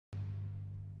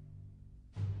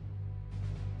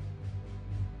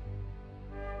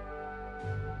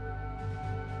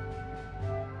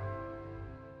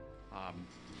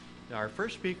Our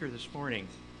first speaker this morning,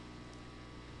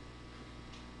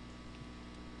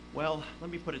 well, let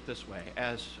me put it this way.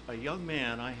 As a young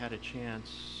man, I had a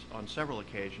chance on several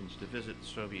occasions to visit the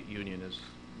Soviet Union as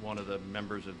one of the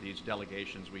members of these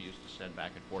delegations we used to send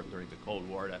back and forth during the Cold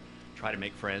War to try to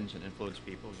make friends and influence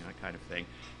people, you know, that kind of thing.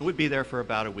 And we'd be there for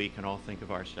about a week and all think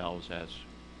of ourselves as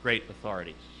great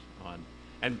authorities on,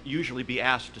 and usually be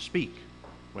asked to speak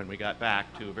when we got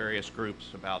back to various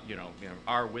groups about, you know,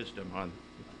 our wisdom on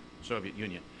the Soviet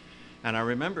Union. And I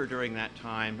remember during that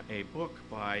time a book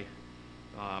by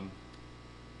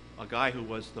a guy who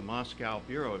was the Moscow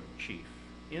bureau chief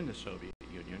in the Soviet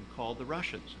Union called The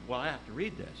Russians. Well, I have to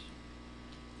read this.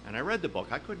 And I read the book.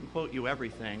 I couldn't quote you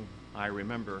everything. I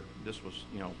remember this was,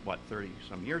 you know, what,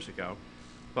 30-some years ago.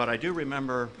 But I do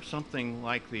remember something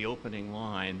like the opening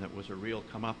line that was a real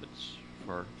comeuppance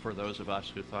for those of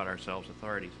us who thought ourselves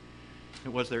authorities.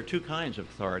 It was there are two kinds of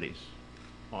authorities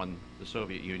on the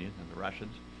Soviet Union and the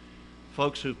Russians.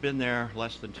 Folks who've been there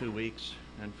less than 2 weeks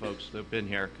and folks who've been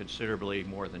here considerably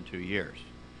more than 2 years.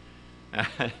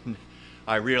 And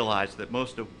I realized that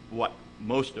most of what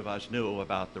most of us knew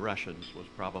about the Russians was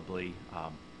probably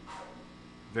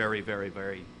very, very,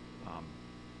 very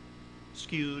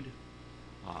skewed,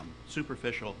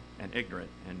 superficial, and ignorant,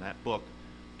 and that book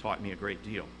taught me a great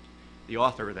deal. The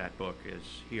author of that book is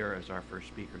here as our first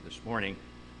speaker this morning.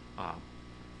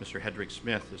 Mr. Hedrick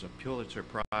Smith is a Pulitzer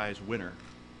Prize winner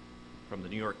from the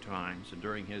New York Times, and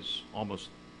during his almost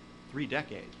 3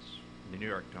 decades in the New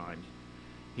York Times,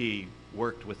 he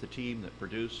worked with the team that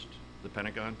produced the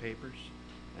Pentagon Papers,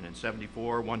 and in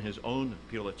 '74 won his own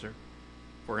Pulitzer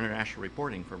for international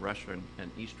reporting for Russia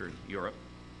and Eastern Europe.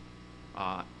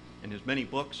 And his many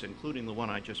books, including the one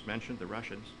I just mentioned, The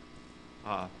Russians,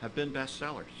 have been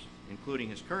bestsellers, including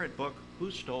his current book,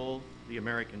 Who Stole the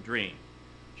American Dream,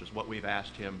 which is what we've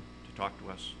asked him to talk to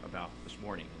us about this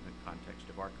morning in the context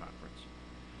of our conference.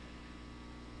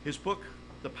 His book,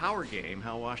 The Power Game,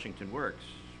 How Washington Works,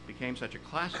 became such a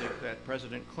classic that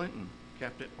President Clinton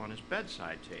kept it on his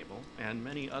bedside table, and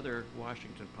many other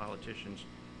Washington politicians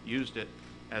used it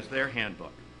as their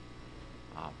handbook,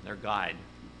 their guide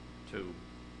to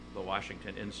the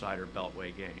Washington insider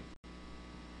beltway game.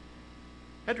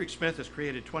 Hedrick Smith has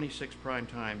created 26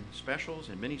 primetime specials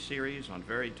and miniseries on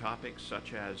varied topics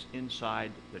such as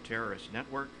Inside the Terrorist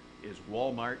Network, Is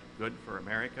Walmart Good for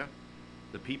America?,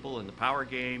 The People in the Power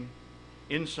Game,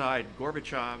 Inside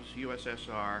Gorbachev's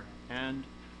USSR, and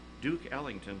Duke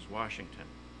Ellington's Washington.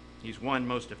 He's won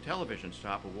most of television's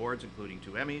top awards, including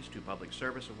 2 Emmys, 2 Public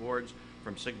Service Awards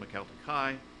from Sigma Celtic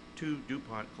Chi, 2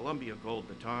 DuPont Columbia Gold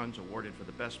Batons awarded for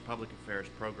the Best Public Affairs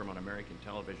Program on American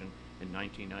Television in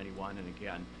 1991 and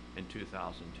again in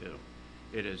 2002.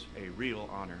 It is a real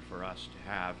honor for us to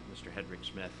have Mr. Hedrick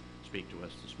Smith speak to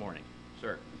us this morning.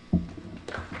 Sir.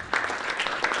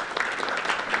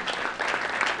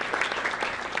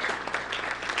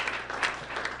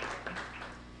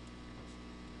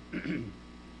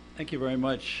 Thank you very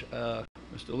much,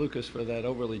 Mr. Lucas, for that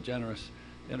overly generous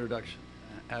introduction,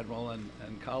 Admiral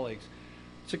and colleagues.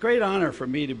 It's a great honor for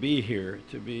me to be here,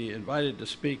 to be invited to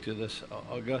speak to this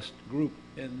august group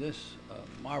in this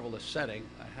marvelous setting.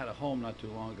 I had a home not too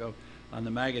long ago on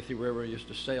the Magathi River. I used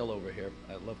to sail over here.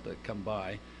 I'd love to come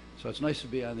by. So it's nice to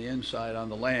be on the inside, on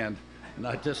the land,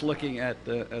 not just looking at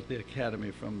the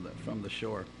Academy from the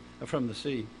shore, from the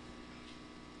sea.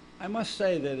 I must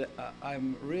say that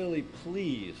I'm really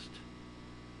pleased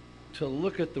to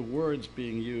look at the words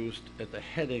being used at the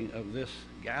heading of this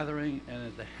gathering and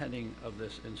at the heading of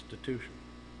this institution.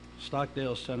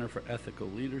 Stockdale Center for Ethical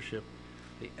Leadership,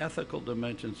 the ethical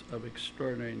dimensions of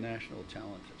extraordinary national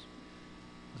challenges.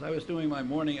 As I was doing my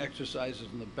morning exercises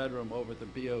in the bedroom over at the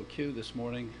BOQ this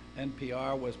morning,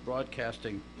 NPR was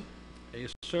broadcasting a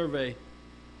survey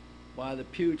by the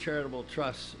Pew Charitable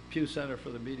Trust, Pew Center for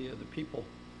the Media of the People.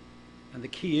 And the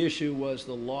key issue was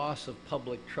the loss of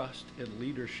public trust in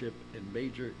leadership in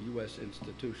major U.S.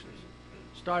 institutions,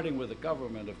 starting with the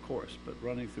government, of course, but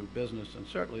running through business and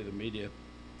certainly the media.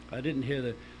 I didn't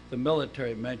hear the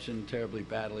military mentioned terribly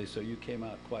badly, so you came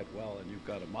out quite well, and you've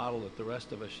got a model that the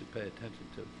rest of us should pay attention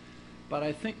to. But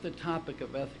I think the topic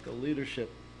of ethical leadership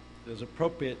is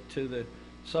appropriate to the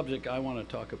subject I want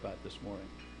to talk about this morning.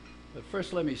 But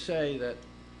first, let me say that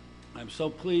I'm so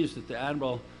pleased that the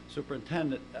Admiral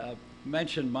Superintendent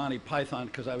mentioned Monty Python,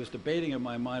 because I was debating in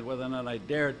my mind whether or not I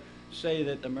dared say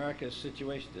that America's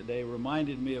situation today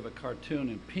reminded me of a cartoon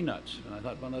in Peanuts. And I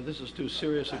thought, well, no, this is too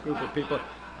serious a group of people.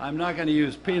 I'm not going to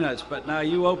use Peanuts, but now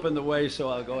you opened the way, so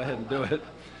I'll go ahead and do it.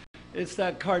 It's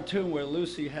that cartoon where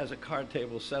Lucy has a card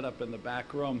table set up in the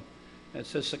back room, and it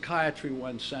says psychiatry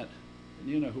 1 cent. And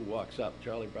you know who walks up.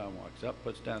 Charlie Brown walks up,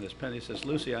 puts down his pen. He says,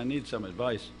 "Lucy, I need some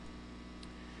advice."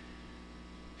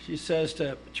 She says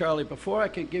to Charlie, "Before I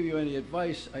can give you any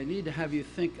advice, I need to have you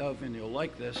think of, and you'll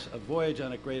like this, a voyage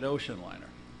on a great ocean liner,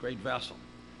 a great vessel.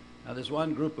 Now, there's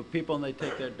one group of people, and they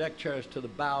take their deck chairs to the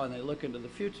bow, and they look into the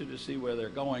future to see where they're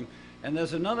going. And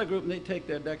there's another group, and they take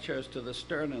their deck chairs to the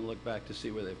stern and look back to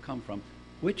see where they've come from.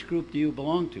 Which group do you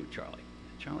belong to, Charlie?"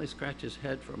 And Charlie scratched his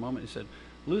head for a moment. He said,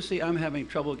 "Lucy, I'm having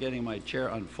trouble getting my chair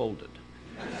unfolded."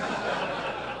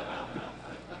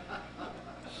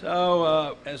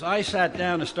 So as I sat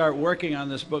down to start working on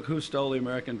this book, Who Stole the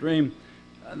American Dream,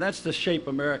 that's the shape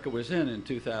America was in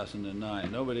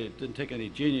 2009. It didn't take any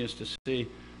genius to see,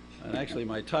 and actually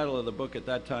my title of the book at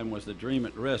that time was The Dream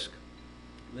at Risk,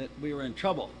 that we were in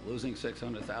trouble, losing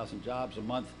 600,000 jobs a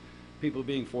month, people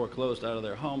being foreclosed out of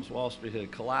their homes, Wall Street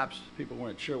had collapsed, people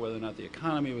weren't sure whether or not the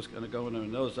economy was going to go into a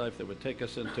nosedive that would take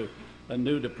us into a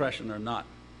new depression or not.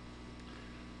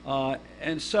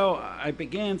 And so I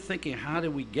began thinking, how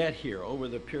did we get here over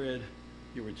the period?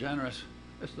 You were generous,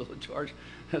 Mr. LaGeorge.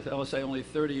 I will say only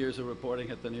 30 years of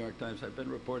reporting at the New York Times. I've been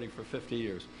reporting for 50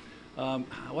 years.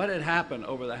 What had happened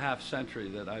over the half century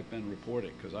that I've been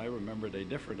reporting? Because I remembered a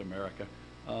different America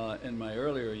in my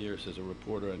earlier years as a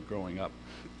reporter and growing up.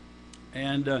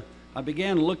 And I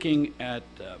began looking at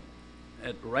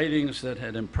writings that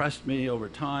had impressed me over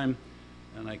time,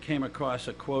 and I came across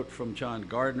a quote from John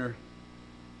Gardner,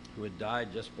 who had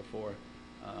died just before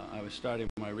I was starting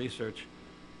my research.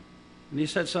 And he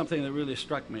said something that really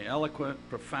struck me: eloquent,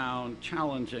 profound,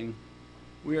 challenging.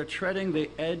 "We are treading the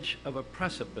edge of a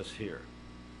precipice here.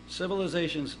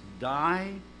 Civilizations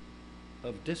die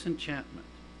of disenchantment.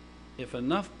 If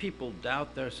enough people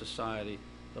doubt their society,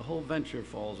 the whole venture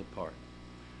falls apart.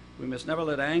 We must never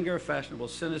let anger, fashionable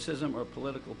cynicism, or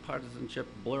political partisanship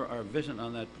blur our vision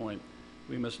on that point.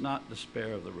 We must not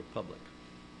despair of the Republic."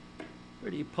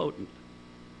 Pretty potent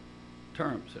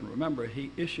terms. And remember,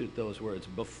 he issued those words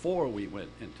before we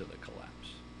went into the collapse.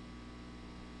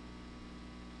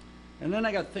 And then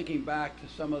I got thinking back to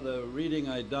some of the reading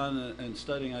I'd done and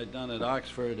studying I'd done at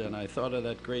Oxford, and I thought of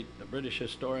that great British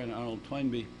historian, Arnold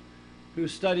Toynbee, who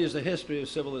studies the history of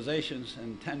civilizations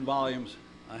in 10 volumes.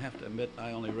 I have to admit,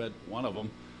 I only read one of them,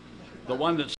 the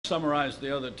one that summarized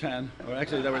the other 10, or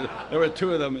actually there were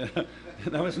two of them.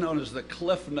 That was known as the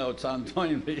Cliff Notes on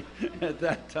Toynbee at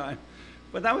that time.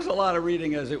 But that was a lot of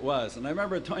reading as it was. And I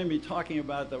remember Toynbee talking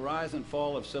about the rise and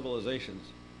fall of civilizations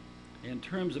in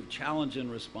terms of challenge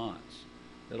and response,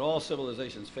 that all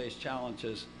civilizations face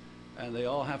challenges and they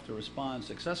all have to respond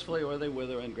successfully or they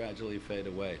wither and gradually fade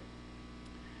away.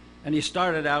 And he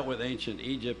started out with ancient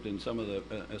Egypt and some of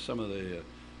the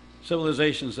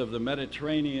civilizations of the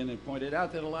Mediterranean, and pointed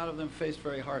out that a lot of them faced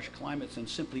very harsh climates, and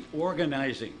simply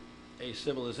organizing a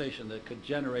civilization that could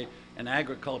generate an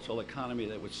agricultural economy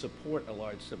that would support a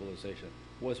large civilization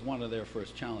was one of their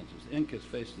first challenges. The Incas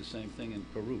faced the same thing in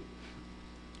Peru.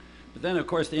 But then, of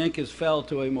course, the Incas fell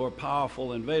to a more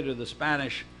powerful invader, the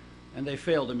Spanish, and they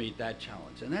failed to meet that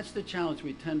challenge. And that's the challenge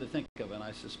we tend to think of, and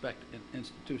I suspect in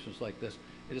institutions like this,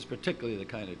 it is particularly the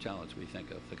kind of challenge we think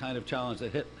of, the kind of challenge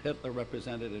that Hitler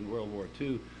represented in World War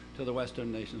II to the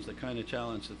Western nations, the kind of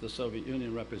challenge that the Soviet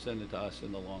Union represented to us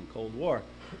in the long Cold War.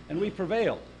 And we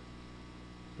prevailed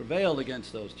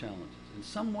against those challenges. In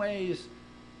some ways,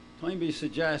 Toynbee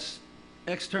suggests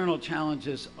external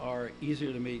challenges are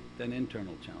easier to meet than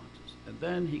internal challenges. And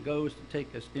then he goes to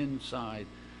take us inside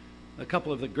a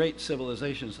couple of the great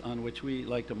civilizations on which we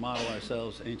like to model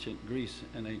ourselves, ancient Greece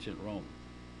and ancient Rome.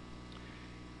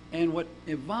 And what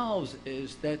evolves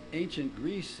is that ancient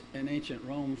Greece and ancient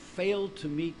Rome failed to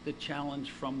meet the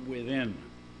challenge from within.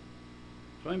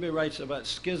 Toynbee writes about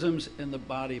schisms in the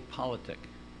body politic,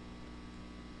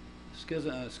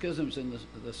 schisms in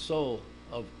the soul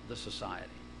of the society,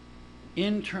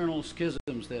 internal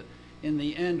schisms that in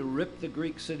the end ripped the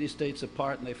Greek city-states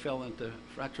apart, and they fell into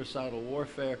fratricidal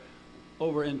warfare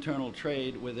over internal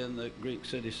trade within the Greek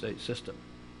city-state system.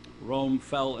 Rome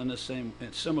fell in the same,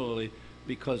 and similarly,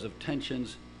 because of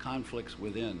tensions, conflicts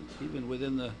within, even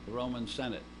within the Roman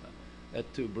Senate, et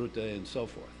tu, Brute, and so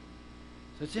forth.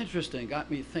 So it's interesting, got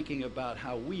me thinking about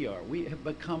how we are. We have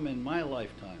become, in my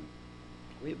lifetime,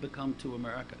 we have become two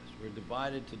Americas. We're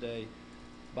divided today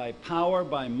by power,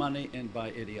 by money, and by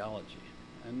ideology.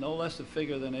 And no less a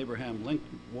figure than Abraham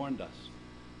Lincoln warned us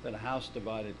that a house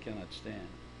divided cannot stand.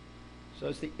 So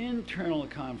it's the internal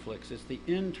conflicts, it's the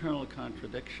internal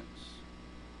contradictions.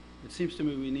 It seems to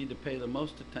me we need to pay the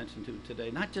most attention to today,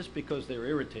 not just because they're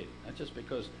irritating, not just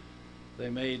because they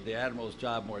made the admiral's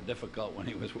job more difficult when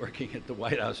he was working at the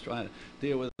White House trying to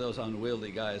deal with those unwieldy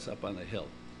guys up on the Hill.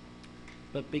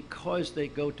 but because they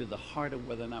go to the heart of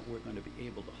whether or not we're going to be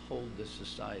able to hold this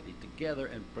society together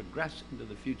and progress into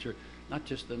the future, not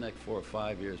just the next 4 or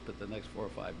 5 years, but the next 4 or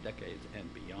 5 decades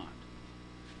and beyond.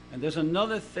 And there's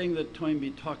another thing that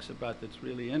Toynbee talks about that's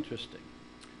really interesting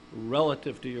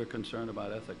relative to your concern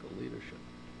about ethical leadership.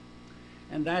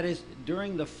 And that is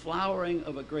during the flowering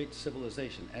of a great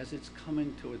civilization, as it's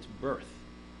coming to its birth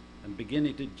and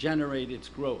beginning to generate its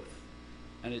growth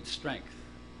and its strength,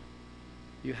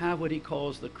 you have what he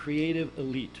calls the creative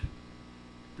elite.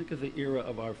 Think of the era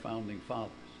of our founding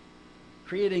fathers.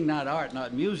 Creating not art,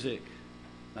 not music,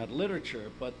 not literature,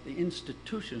 but the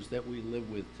institutions that we live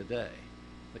with today,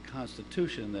 the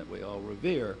Constitution that we all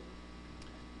revere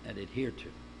and adhere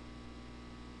to.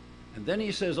 And then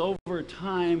he says over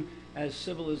time, as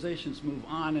civilizations move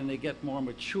on and they get more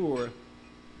mature,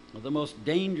 the most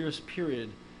dangerous period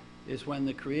is when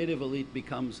the creative elite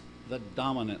becomes the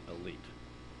dominant elite.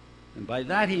 And by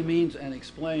that he means and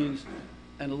explains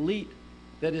an elite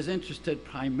that is interested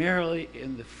primarily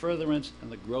in the furtherance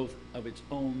and the growth of its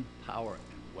own power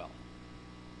and wealth.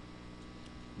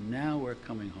 Now we're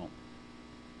coming home.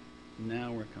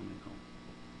 Now we're coming home.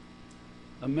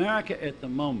 America at the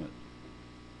moment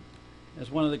is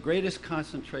one of the greatest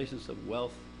concentrations of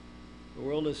wealth the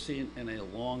world has seen in a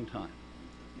long time.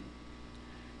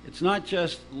 It's not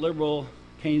just liberal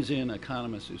Keynesian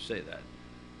economists who say that.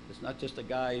 It's not just a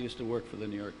guy who used to work for the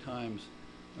New York Times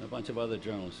and a bunch of other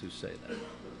journalists who say that.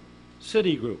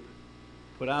 Citigroup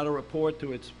put out a report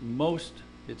to its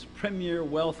premier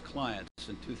wealth clients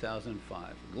in 2005,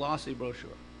 a glossy brochure,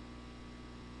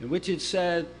 in which it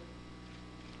said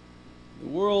the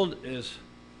world is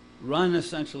run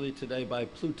essentially today by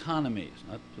plutonomies,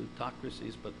 not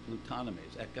plutocracies, but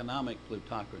plutonomies, economic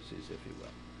plutocracies, if you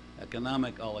will,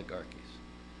 economic oligarchies.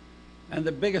 And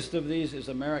the biggest of these is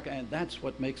America, and that's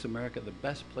what makes America the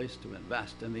best place to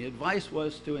invest. And the advice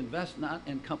was to invest not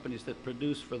in companies that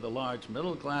produce for the large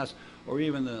middle class or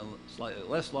even the slightly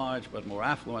less large but more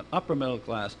affluent upper middle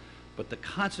class, but to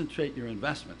concentrate your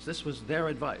investments. This was their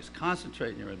advice.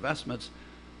 Concentrate your investments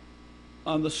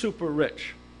on the super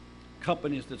rich,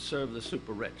 companies that serve the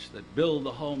super rich, that build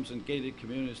the homes and gated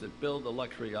communities, that build the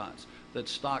luxury yachts, that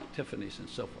stock Tiffany's and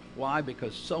so forth. Why?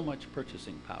 Because so much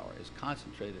purchasing power is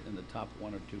concentrated in the top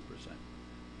 1 or 2%.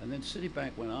 And then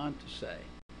Citibank went on to say,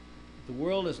 the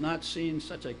world has not seen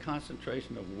such a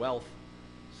concentration of wealth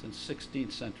since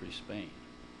 16th century Spain.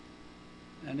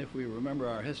 And if we remember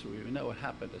our history, we know what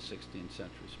happened to 16th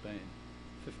century Spain,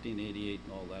 1588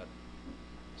 and all that,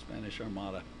 Spanish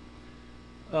Armada.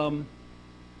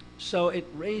 So it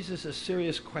raises a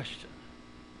serious question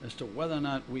as to whether or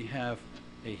not we have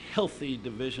a healthy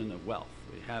division of wealth.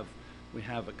 We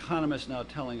have economists now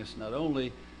telling us not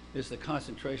only is the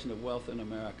concentration of wealth in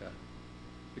America,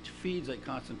 which feeds a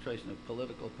concentration of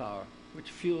political power,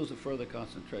 which fuels a further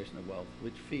concentration of wealth,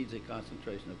 which feeds a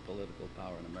concentration of political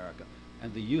power in America,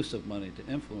 and the use of money to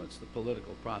influence the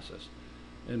political process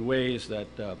in ways that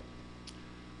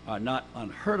are not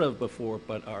unheard of before,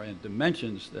 but are in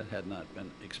dimensions that had not been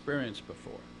experienced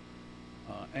before.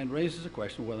 And raises a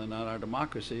question whether or not our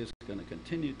democracy is going to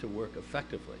continue to work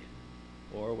effectively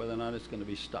or whether or not it's going to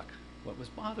be stuck. What was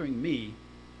bothering me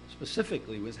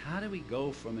specifically was how do we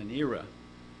go from an era,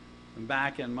 and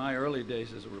back in my early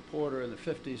days as a reporter in the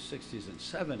 50s, 60s, and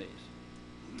 70s,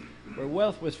 where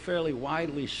wealth was fairly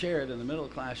widely shared in the middle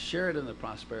class, shared in the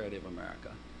prosperity of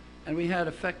America, and we had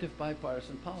effective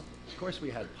bipartisan politics. Of course we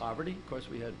had poverty, of course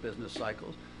we had business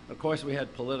cycles, of course we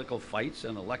had political fights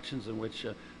and elections in which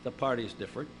the parties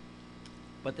differed,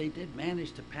 but they did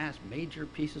manage to pass major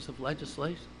pieces of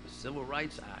legislation, the Civil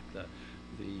Rights Act, the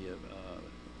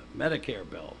Medicare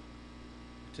bill,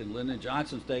 which in Lyndon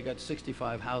Johnson's day got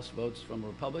 65 House votes from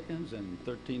Republicans and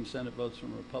 13 Senate votes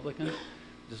from Republicans.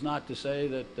 It's not to say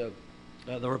that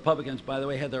the Republicans, by the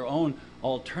way, had their own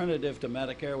alternative to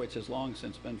Medicare, which has long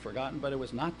since been forgotten, but it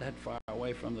was not that far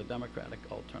away from the Democratic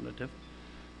alternative.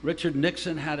 Richard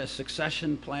Nixon had a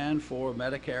succession plan for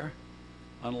Medicare,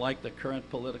 unlike the current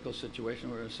political situation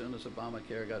where as soon as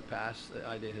Obamacare got passed, the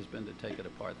idea has been to take it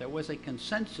apart. There was a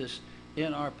consensus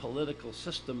in our political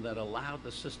system that allowed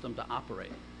the system to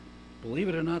operate. Believe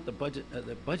it or not, the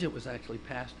budget was actually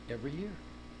passed every year.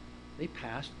 They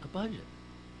passed a budget.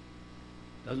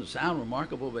 Doesn't sound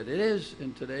remarkable, but it is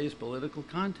in today's political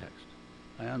context.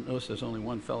 I notice there's only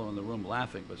one fellow in the room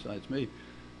laughing besides me.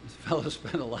 This fellow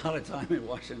spent a lot of time in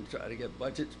Washington trying to get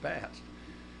budgets passed.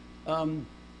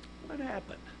 What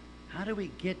happened? How do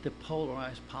we get to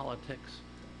polarized politics,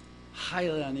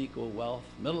 highly unequal wealth,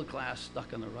 middle class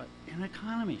stuck in the rut, and an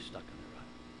economy stuck in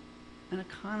the rut? An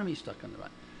economy stuck in the rut.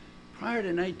 prior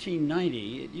to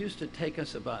 1990, it used to take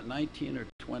us about 19 or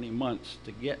 20 months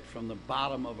to get from the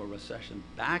bottom of a recession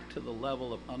back to the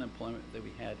level of unemployment that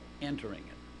we had entering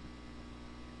it.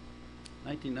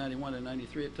 1991 to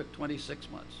 93, it took 26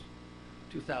 months.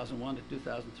 2001 to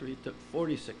 2003, it took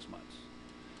 46 months.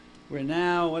 We're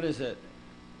now, what is it,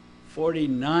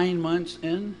 49 months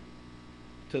in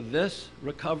to this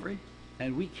recovery,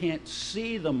 and we can't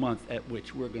see the month at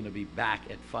which we're going to be back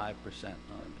at 5% unemployment.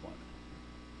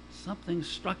 Something's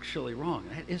structurally wrong.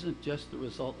 That isn't just the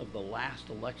result of the last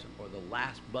election or the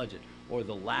last budget or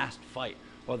the last fight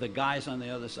or the guys on the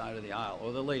other side of the aisle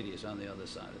or the ladies on the other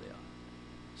side of the aisle.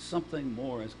 Something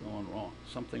more is going wrong.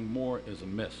 Something more is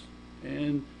amiss.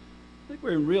 And I think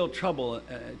we're in real trouble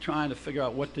trying to figure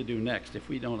out what to do next if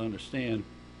we don't understand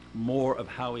more of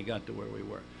how we got to where we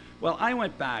were. Well, I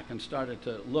went back and started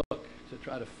to look to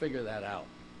try to figure that out.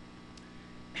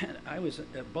 And I was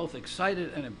both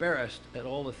excited and embarrassed at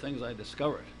all the things I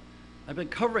discovered. I've been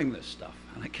covering this stuff,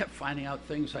 and I kept finding out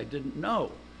things I didn't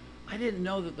know. I didn't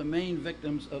know that the main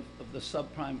victims of the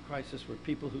subprime crisis were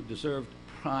people who deserved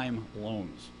prime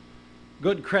loans.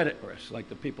 Good creditors, like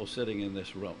the people sitting in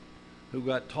this room, who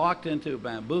got talked into,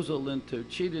 bamboozled into,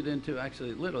 cheated into,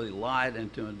 actually literally lied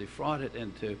into and defrauded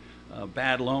into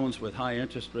bad loans with high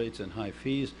interest rates and high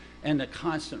fees, and the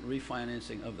constant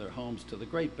refinancing of their homes to the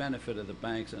great benefit of the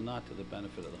banks and not to the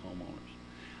benefit of the homeowners.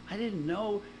 I didn't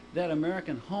know that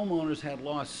American homeowners had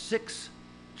lost $6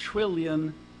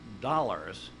 trillion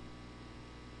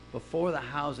before the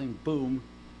housing boom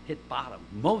hit bottom,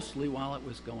 mostly while it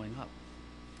was going up.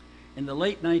 In the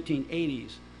late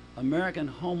 1980s, American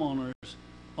homeowners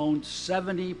owned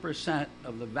 70%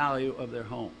 of the value of their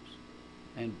homes,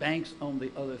 and banks owned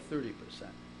the other 30%.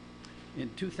 In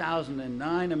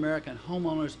 2009, American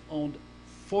homeowners owned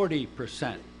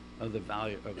 40% of the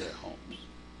value of their homes,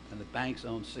 and the banks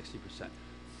owned 60%.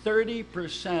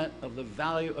 30% of the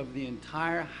value of the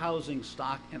entire housing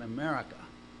stock in America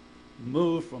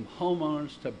moved from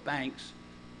homeowners to banks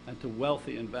and to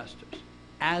wealthy investors.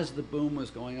 As the boom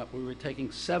was going up, we were taking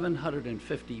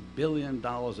 $750 billion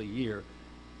a year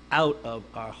out of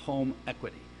our home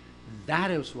equity.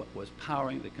 That is what was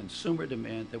powering the consumer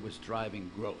demand that was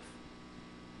driving growth.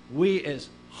 We as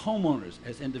homeowners,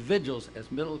 as individuals, as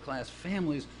middle-class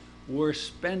families, were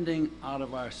spending out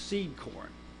of our seed corn.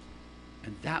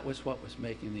 And that was what was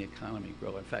making the economy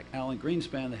grow. In fact, Alan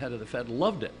Greenspan, the head of the Fed,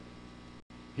 loved it.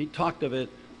 He talked of it.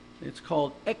 It's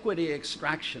called equity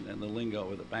extraction in the lingo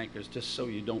of the bankers, just so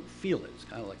you don't feel it. It's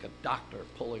kind of like a doctor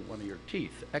pulling one of your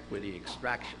teeth. Equity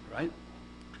extraction, right?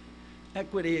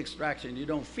 Equity extraction, you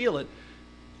don't feel it,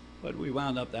 but we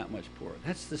wound up that much poorer.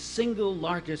 That's the single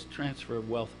largest transfer of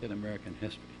wealth in American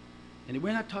history. And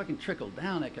we're not talking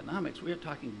trickle-down economics. We're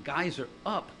talking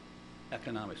geyser-up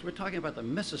economics. We're talking about the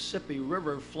Mississippi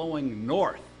River flowing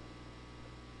north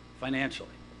financially,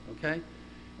 okay?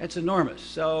 It's enormous.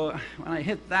 So when I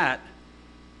hit that,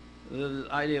 the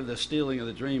idea of the stealing of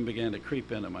the dream began to creep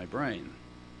into my brain.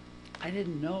 I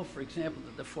didn't know, for example,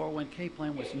 that the 401k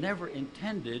plan was never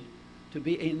intended to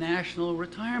be a national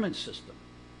retirement system.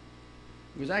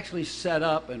 It was actually set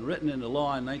up and written into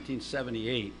law in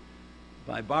 1978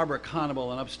 by Barbara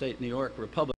Conable, an upstate New York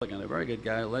Republican, a very good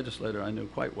guy, a legislator I knew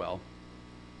quite well,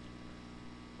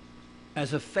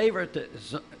 as a favor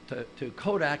to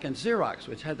Kodak and Xerox,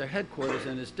 which had their headquarters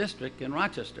in his district in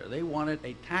Rochester. They wanted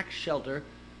a tax shelter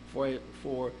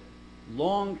for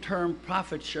long-term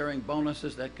profit-sharing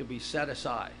bonuses that could be set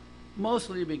aside.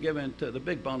 Mostly to be given to the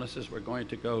big bonuses were going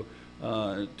to go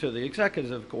to the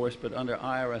executives, of course, but under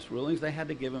IRS rulings, they had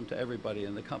to give them to everybody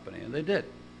in the company, and they did.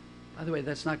 By the way,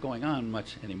 that's not going on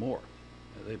much anymore.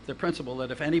 The principle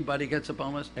that if anybody gets a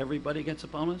bonus, everybody gets a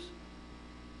bonus,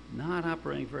 not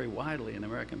operating very widely in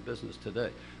American business today.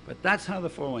 But that's how the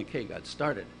 401k got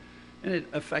started. And it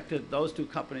affected those two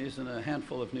companies and a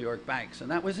handful of New York banks, and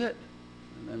that was it.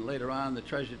 And then later on, the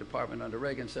Treasury Department under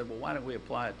Reagan said, well, why don't we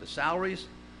apply it to salaries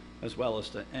as well as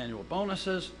to annual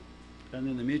bonuses? And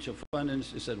then the mutual fund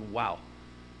industry said, wow,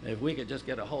 if we could just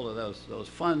get a hold of those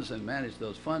funds and manage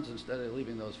those funds instead of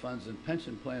leaving those funds in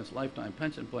pension plans, lifetime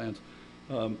pension plans,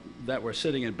 that were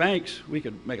sitting in banks, we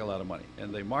could make a lot of money.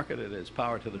 And they marketed it as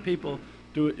power to the people,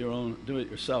 do it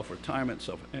yourself, retirement,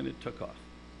 so forth, and it took off.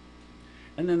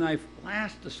 And then I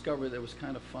last discovered that was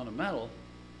kind of fundamental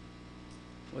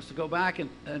was to go back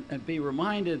and be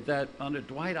reminded that under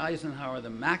Dwight Eisenhower, the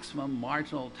maximum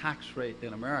marginal tax rate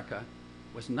in America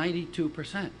was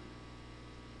 92%.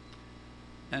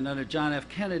 And under John F.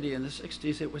 Kennedy in the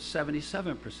 60s, it was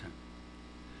 77%.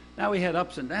 Now, we had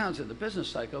ups and downs in the business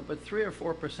cycle, but 3 or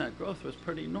 4% growth was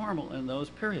pretty normal in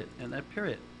that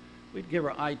period. We'd give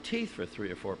our eye teeth for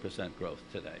 3 or 4% growth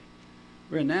today.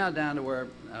 We're now down to where,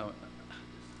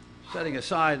 setting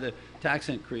aside the tax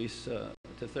increase to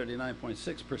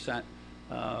 39.6%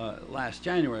 last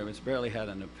January, which barely had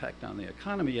an effect on the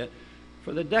economy yet,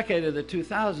 for the decade of the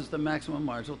 2000s, the maximum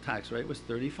marginal tax rate was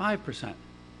 35%.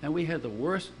 And we had the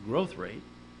worst growth rate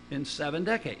in 7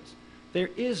 decades. There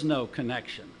is no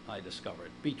connection, I discovered,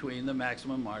 between the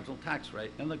maximum marginal tax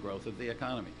rate and the growth of the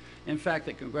economy. In fact,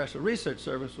 the Congressional Research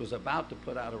Service was about to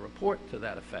put out a report to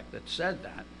that effect that said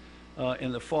that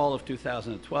in the fall of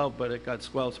 2012, but it got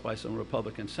squelched by some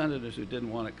Republican senators who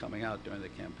didn't want it coming out during the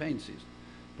campaign season.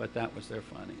 But that was their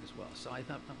finding as well. So I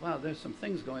thought, wow, there's some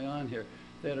things going on here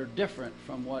that are different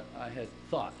from what I had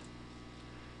thought.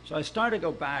 So I started to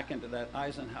go back into that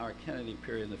Eisenhower-Kennedy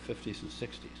period in the 50s and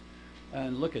 60s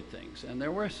and look at things. And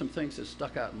there were some things that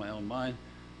stuck out in my own mind.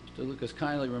 Mr. Lucas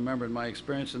kindly remembered my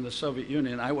experience in the Soviet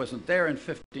Union. I wasn't there in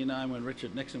 '59 when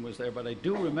Richard Nixon was there, but I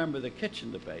do remember the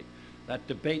kitchen debate, that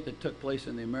debate that took place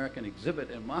in the American exhibit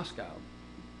in Moscow,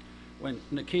 when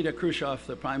Nikita Khrushchev,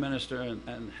 the prime minister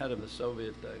and head of the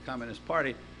Soviet Communist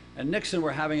Party, and Nixon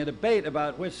were having a debate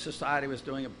about which society was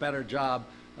doing a better job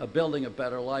of building a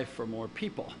better life for more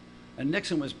people. And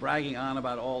Nixon was bragging on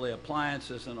about all the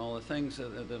appliances and all the things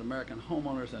that American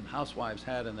homeowners and housewives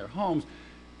had in their homes.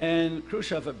 And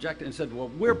Khrushchev objected and said, well,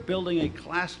 we're building a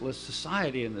classless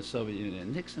society in the Soviet Union.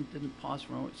 And Nixon didn't pause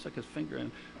for a moment, stuck his finger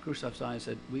in Khrushchev's eye and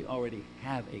said, we already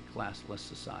have a classless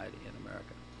society in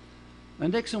America.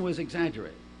 And Nixon was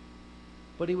exaggerating,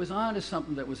 but he was on to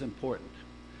something that was important.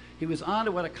 He was on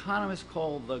to what economists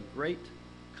call the Great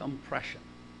Compression.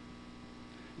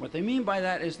 What they mean by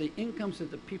that is the incomes of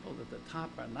the people at the top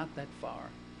are not that far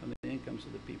from the incomes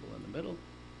of the people in the middle,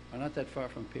 are not that far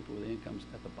from people with the incomes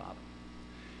at the bottom.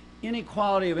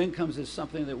 Inequality of incomes is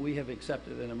something that we have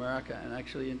accepted in America and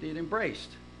actually indeed embraced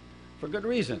for good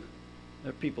reason. There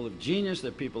are people of genius, there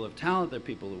are people of talent, there are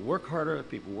people who work harder, there are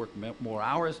people who work more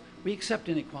hours. We accept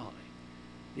inequality.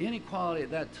 The inequality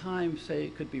at that time, say,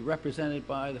 could be represented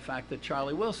by the fact that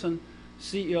Charlie Wilson,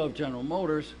 CEO of General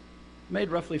Motors,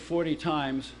 made roughly 40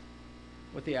 times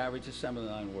what the average assembly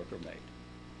line worker made.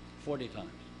 40 times.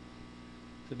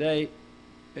 Today,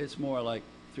 it's more like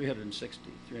 360,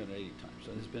 380 times.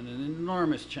 So there's been an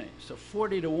enormous change. So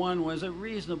 40 to 1 was a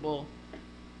reasonable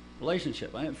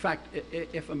relationship. In fact,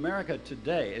 if America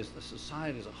today, as the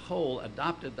society as a whole,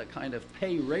 adopted the kind of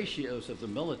pay ratios of the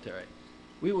military,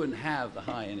 we wouldn't have the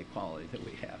high inequality that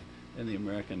we have in the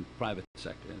American private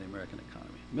sector, in the American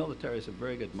economy. Military is a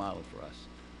very good model for us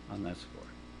on that score.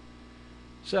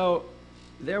 So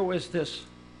there was this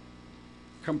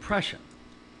compression.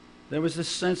 There was this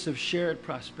sense of shared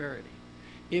prosperity.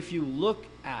 If you look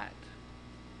at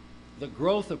the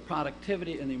growth of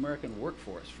productivity in the American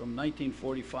workforce from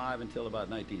 1945 until about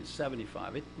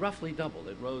 1975, it roughly doubled.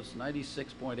 It rose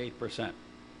 96.8%,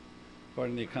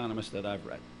 according to the economists that I've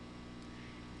read.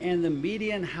 And the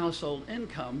median household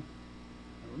income,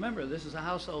 remember, this is a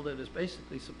household that is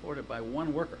basically supported by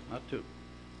one worker, not two.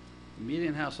 The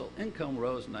median household income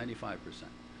rose 95%.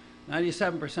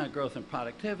 97% growth in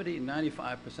productivity,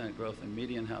 95% growth in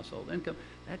median household income.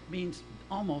 That means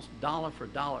almost dollar for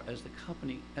dollar as the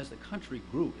country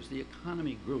grew, as the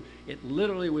economy grew. It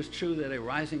literally was true that a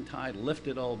rising tide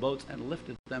lifted all boats and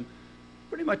lifted them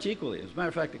pretty much equally. As a matter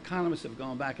of fact, economists have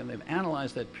gone back and they've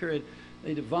analyzed that period.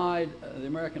 They divide the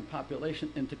American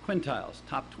population into quintiles,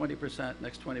 top 20%,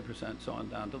 next 20%, so on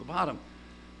down to the bottom.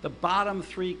 The bottom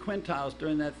 3 quintiles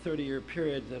during that 30-year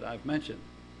period that I've mentioned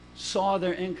saw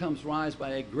their incomes rise by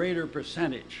a greater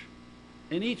percentage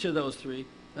in each of those 3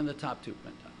 than the top 2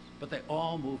 quintiles. But they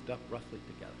all moved up roughly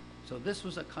together. So this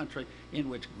was a country in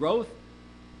which growth,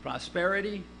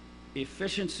 prosperity,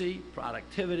 efficiency,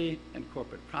 productivity, and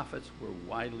corporate profits were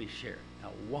widely shared.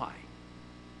 Now, why?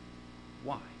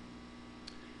 Why?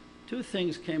 2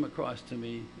 things came across to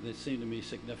me that seemed to me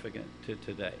significant to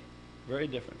today, very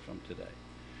different from today.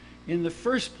 In the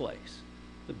first place,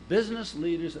 the business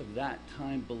leaders of that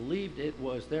time believed it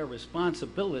was their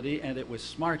responsibility, and it was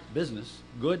smart business,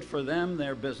 good for them,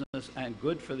 their business, and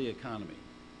good for the economy,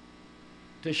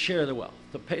 to share the wealth,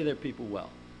 to pay their people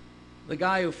well. The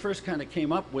guy who first kind of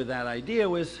came up with that idea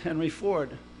was Henry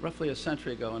Ford, roughly a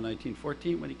century ago in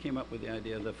 1914, when he came up with the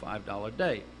idea of the $5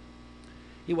 day.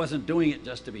 He wasn't doing it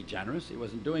just to be generous. He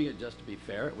wasn't doing it just to be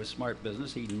fair. It was smart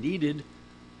business. He needed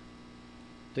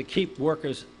to keep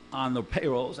workers on the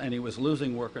payrolls, and he was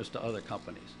losing workers to other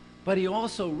companies. But he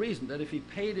also reasoned that if he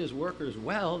paid his workers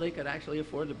well, they could actually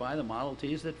afford to buy the Model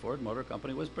Ts that Ford Motor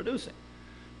Company was producing.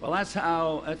 Well, that's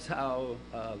how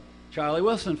Charlie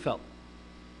Wilson felt.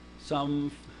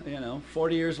 some,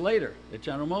 40 years later at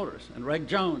General Motors, and Reg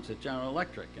Jones at General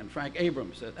Electric, and Frank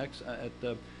Abrams at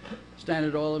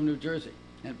Standard Oil of New Jersey,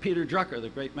 and Peter Drucker, the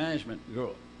great management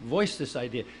guru, voiced this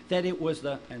idea that it was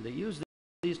and they used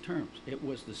these terms, it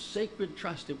was the sacred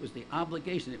trust, it was the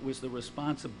obligation, it was the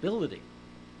responsibility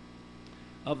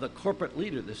of the corporate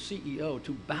leader, the CEO,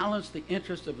 to balance the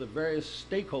interests of the various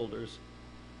stakeholders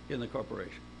in the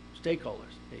corporation.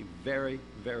 Stakeholders, a very,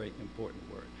 very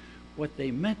important word. What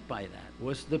they meant by that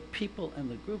was the people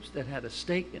and the groups that had a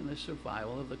stake in the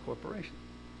survival of the corporation.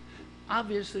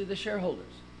 Obviously the shareholders,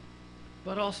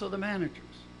 but also the managers,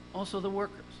 also the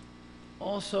workers,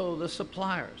 also the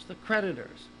suppliers, the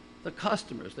creditors, the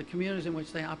customers, the communities in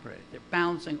which they operated. They're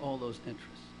balancing all those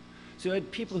interests. So you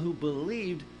had people who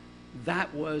believed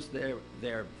that was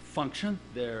their function,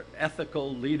 their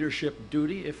ethical leadership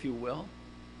duty, if you will,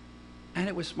 and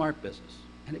it was smart business,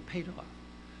 and it paid off.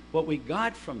 What we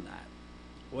got from that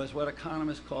was what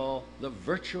economists call the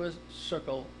virtuous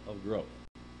circle of growth.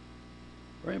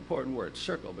 Very important word,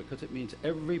 circle, because it means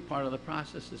every part of the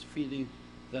process is feeding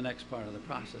the next part of the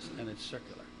process, and it's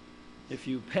circular. If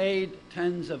you paid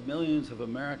tens of millions of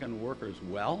American workers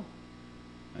well,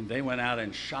 and they went out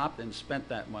and shopped and spent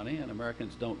that money, and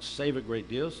Americans don't save a great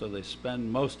deal, so they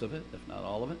spend most of it, if not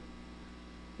all of it,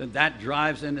 then that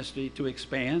drives industry to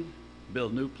expand,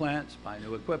 build new plants, buy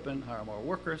new equipment, hire more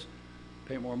workers,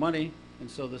 pay more money, and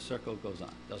so the circle goes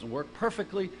on. Doesn't work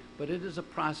perfectly, but it is a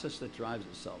process that drives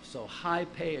itself. So high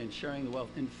pay and sharing the wealth,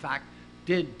 in fact,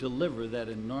 did deliver that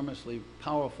enormously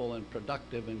powerful and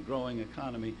productive and growing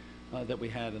economy that we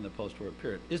had in the post-war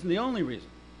period. Isn't the only reason.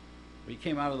 We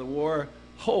came out of the war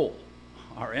whole.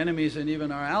 Our enemies and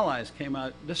even our allies came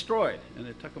out destroyed, and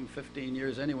it took them 15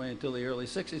 years anyway until the early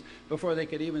 60s before they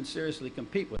could even seriously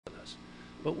compete with us.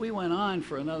 But we went on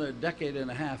for another decade and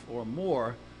a half or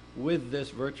more with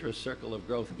this virtuous circle of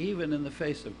growth, even in the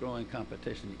face of growing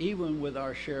competition, even with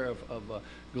our share of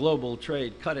global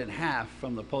trade cut in half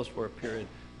from the post-war period.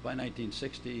 By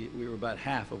 1960, we were about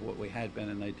half of what we had been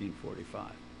in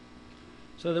 1945.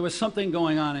 So there was something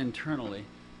going on internally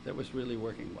that was really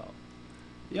working well.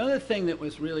 The other thing that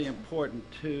was really important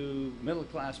to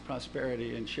middle-class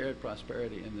prosperity and shared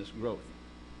prosperity in this growth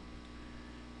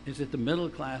is that the middle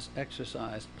class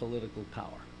exercised political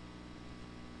power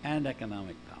and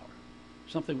economic power,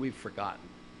 something we've forgotten.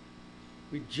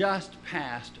 We just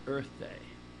passed Earth Day,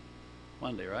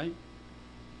 Monday, right?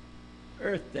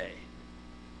 Earth Day.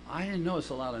 I didn't notice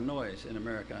a lot of noise in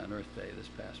America on Earth Day this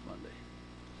past Monday.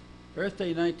 Earth Day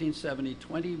 1970,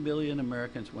 20 million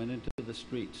Americans went into the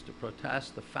streets to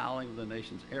protest the fouling of the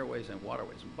nation's airways and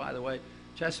waterways. And by the way,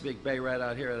 Chesapeake Bay right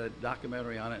out here, had a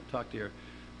documentary on it. Talked to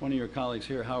one of your colleagues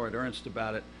here, Howard Ernst,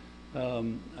 about it.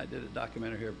 I did a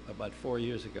documentary here about 4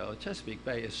 years ago. Chesapeake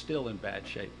Bay is still in bad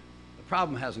shape. The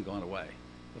problem hasn't gone away.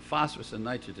 The phosphorus and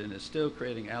nitrogen is still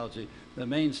creating algae. The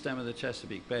main stem of the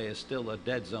Chesapeake Bay is still a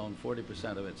dead zone.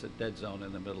 40% of it's a dead zone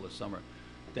in the middle of summer.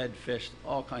 Dead fish,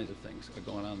 all kinds of things are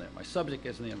going on there. My subject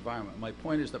is the environment. My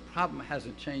point is the problem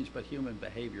hasn't changed, but human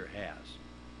behavior has.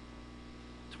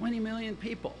 20 million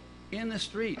people in the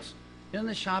streets, in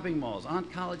the shopping malls, on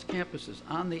college campuses,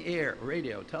 on the air,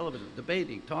 radio, television,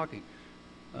 debating, talking,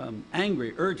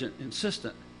 angry, urgent,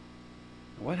 insistent.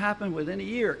 And what happened? Within a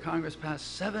year, Congress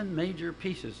passed 7 major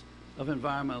pieces of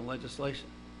environmental legislation.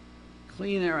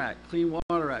 Clean Air Act, Clean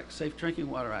Water Act, Safe Drinking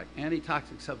Water Act,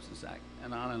 Anti-Toxic Substance Act,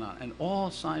 and on, and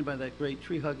all signed by that great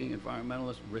tree-hugging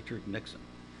environmentalist, Richard Nixon.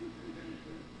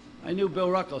 I knew Bill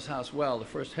Ruckelshaus well, the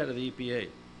first head of the EPA.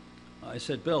 I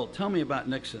said, Bill, tell me about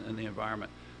Nixon and the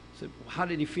environment. I said, how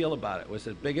did he feel about it? Was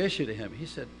it a big issue to him? He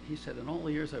said, in all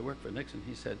the years I worked for Nixon,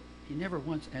 he said, he never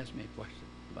once asked me a question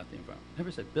about the environment.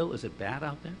 Never said, Bill, is it bad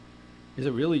out there? Is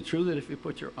it really true that if you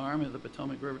put your arm in the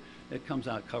Potomac River, it comes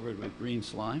out covered with green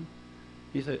slime?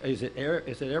 He said, is it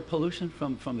air pollution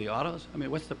from the autos? I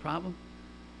mean, what's the problem?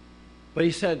 But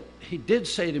he said, he did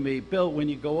say to me, Bill, when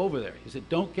you go over there, he said,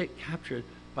 don't get captured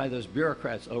by those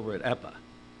bureaucrats over at EPA.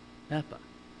 EPA.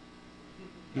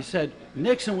 He said,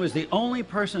 Nixon was the only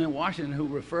person in Washington who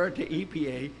referred to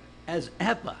EPA as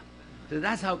EPA. So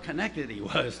that's how connected he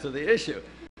was to the issue.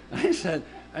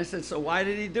 I said, so why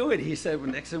did he do it? He said, well,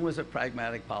 Nixon was a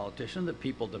pragmatic politician. The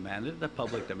people demanded, the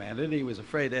public demanded. He was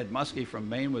afraid Ed Muskie from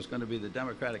Maine was going to be the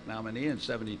Democratic nominee in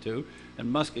 '72,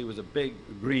 and Muskie was a big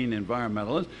green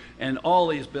environmentalist. And all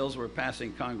these bills were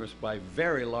passing Congress by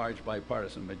very large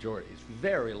bipartisan majorities,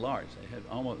 very large. They had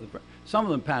almost, some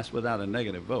of them passed without a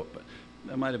negative vote, but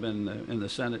there might have been in the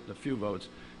Senate a few votes,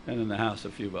 and in the House a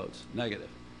few votes negative.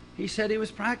 He said he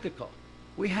was practical.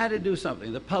 We had to do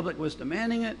something. The public was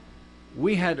demanding it.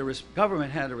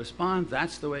 Government had to respond.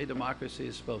 That's the way democracy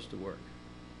is supposed to work.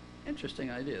 Interesting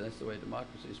idea. That's the way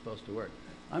democracy is supposed to work.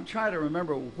 I'm trying to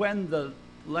remember when the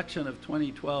election of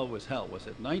 2012 was held. Was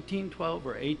it 1912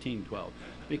 or 1812?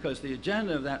 Because the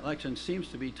agenda of that election seems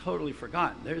to be totally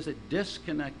forgotten. There's a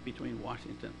disconnect between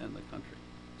Washington and the country.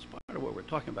 It's part of what we're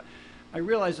talking about. I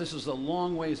realize this is a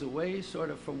long ways away,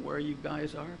 sort of from where you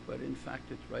guys are, but in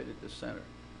fact, it's right at the center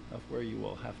of where you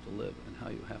all have to live and how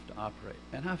you have to operate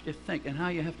and how you think and how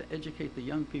you have to educate the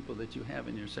young people that you have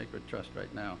in your sacred trust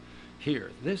right now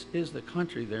here. This is the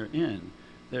country they're in,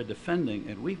 they're defending,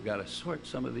 and we've got to sort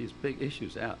some of these big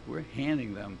issues out. We're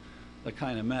handing them the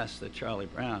kind of mess that Charlie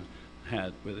Brown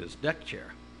had with his deck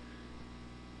chair.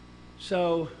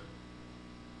 So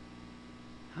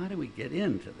how do we get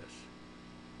into this?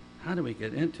 How do we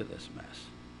get into this mess?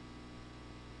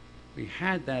 We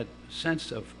had that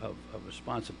sense of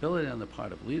responsibility on the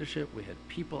part of leadership. We had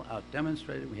people out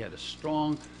demonstrating. We had a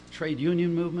strong trade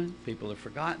union movement. People have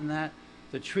forgotten that.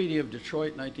 The Treaty of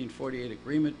Detroit, 1948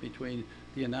 agreement between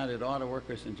the United Auto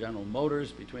Workers and General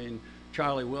Motors, between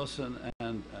Charlie Wilson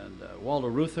and Walter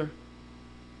Reuther,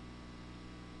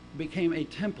 became a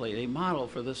template, a model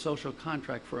for the social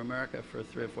contract for America for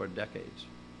 3 or 4 decades.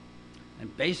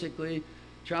 And basically,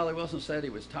 Charlie Wilson said he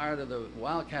was tired of the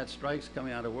wildcat strikes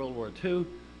coming out of World War II.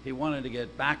 He wanted to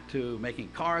get back to making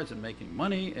cars and making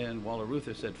money, and Walter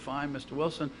Reuther said, fine, Mr.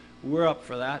 Wilson, we're up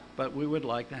for that, but we would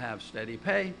like to have steady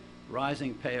pay,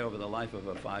 rising pay over the life of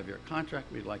a 5-year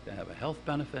contract. We'd like to have a health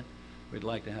benefit. We'd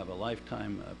like to have a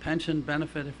lifetime pension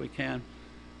benefit if we can,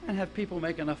 and have people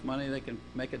make enough money they can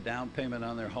make a down payment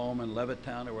on their home in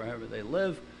Levittown or wherever they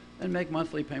live, and make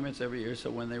monthly payments every year,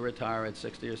 so when they retire at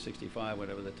 60 or 65,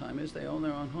 whatever the time is, they own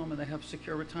their own home and they have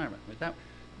secure retirement. But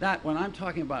that when I'm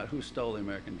talking about who stole the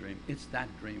American dream, it's that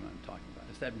dream I'm talking about.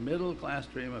 It's that middle-class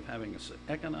dream of having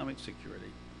economic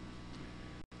security.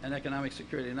 And economic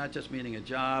security not just meaning a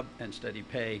job and steady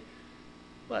pay,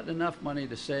 but enough money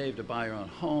to save, to buy your own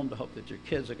home, to hope that your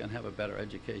kids are going to have a better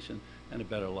education and a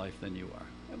better life than you are.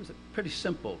 That was a pretty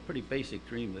simple, pretty basic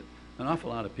dream that an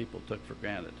awful lot of people took for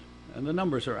granted. And the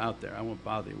numbers are out there. I won't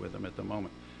bother you with them at the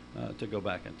moment to go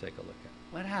back and take a look at.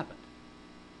 What happened?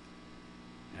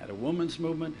 Had a women's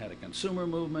movement, had a consumer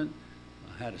movement,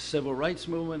 had a civil rights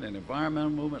movement, an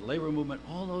environmental movement, labor movement.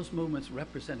 All those movements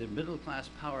represented middle-class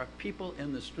power, people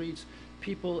in the streets,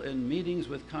 people in meetings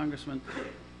with congressmen,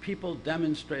 people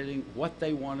demonstrating what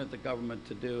they wanted the government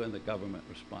to do and the government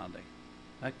responding.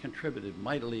 That contributed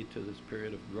mightily to this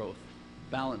period of growth,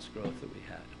 balanced growth that we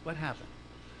had. What happened?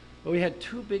 Well, we had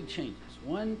 2 big changes.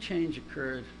 One change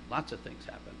occurred, lots of things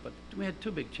happened, but we had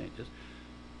 2 big changes.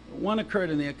 One occurred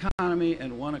in the economy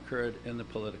and one occurred in the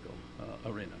political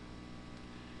arena.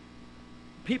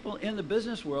 People in the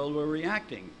business world were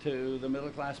reacting to the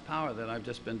middle-class power that I've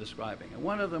just been describing. And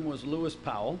one of them was Lewis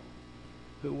Powell,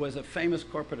 who was a famous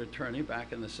corporate attorney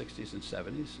back in the 60s and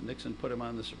 70s. Nixon put him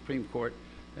on the Supreme Court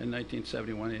in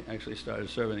 1971. He actually started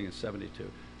serving in 72.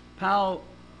 Powell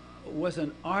was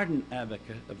an ardent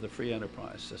advocate of the free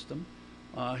enterprise system.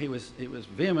 He was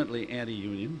vehemently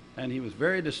anti-union, and he was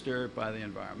very disturbed by the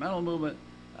environmental movement.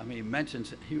 I mean, he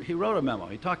mentions, he wrote a memo.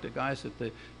 He talked to guys at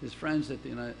his friends at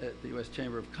the U.S.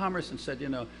 Chamber of Commerce and said, you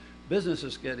know, business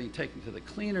is getting taken to the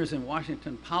cleaners in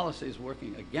Washington, policies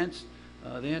working against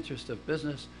the interest of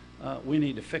business. We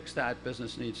need to fix that.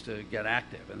 Business needs to get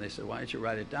active. And they said, why don't you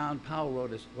write it down? Powell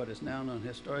wrote what is now known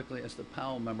historically as the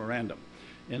Powell Memorandum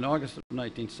in August of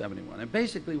 1971. And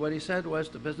basically what he said was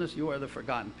to business, you are the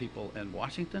forgotten people in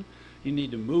Washington. You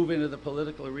need to move into the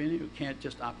political arena. You can't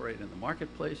just operate in the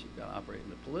marketplace. You've got to operate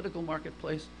in the political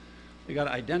marketplace. You've got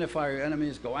to identify your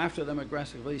enemies, go after them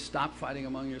aggressively, stop fighting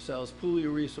among yourselves, pool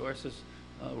your resources,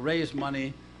 raise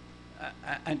money,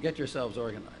 and get yourselves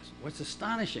organized. What's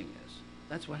astonishing is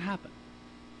that's what happened.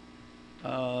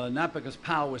 Not because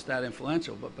Powell was that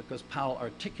influential, but because Powell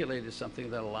articulated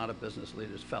something that a lot of business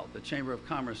leaders felt. The Chamber of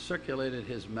Commerce circulated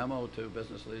his memo to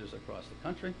business leaders across the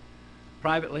country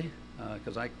privately,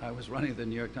 because I was running the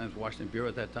New York Times Washington Bureau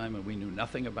at that time, and we knew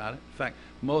nothing about it. In fact,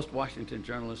 most Washington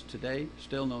journalists today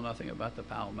still know nothing about the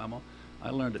Powell memo.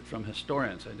 I learned it from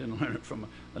historians. I didn't learn it from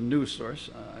a news source.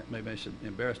 Maybe I should be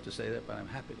embarrassed to say that, but I'm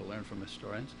happy to learn from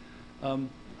historians. And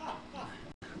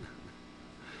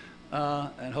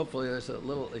hopefully there's a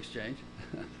little exchange.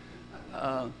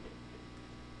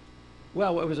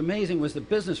 Well, what was amazing was the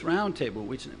Business Roundtable,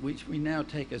 which we now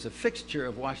take as a fixture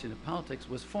of Washington politics,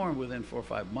 was formed within 4 or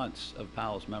 5 months of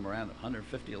Powell's memorandum.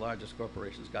 150 largest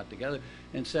corporations got together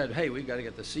and said, hey, we've got to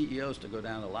get the CEOs to go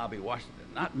down to lobby Washington.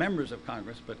 Not members of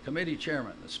Congress, but committee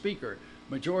chairman, the speaker,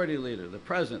 majority leader, the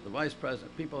president, the vice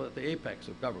president, people at the apex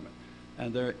of government.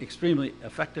 And they're extremely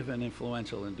effective and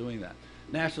influential in doing that.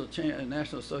 National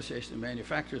Association of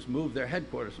Manufacturers moved their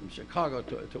headquarters from Chicago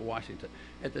to Washington.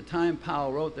 At the time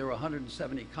Powell wrote, there were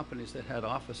 170 companies that had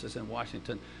offices in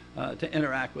Washington to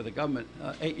interact with the government.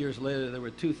 8 years later, there were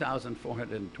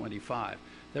 2,425.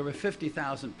 There were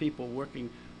 50,000 people working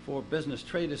for business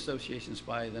trade associations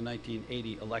by the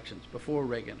 1980 elections, before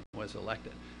Reagan was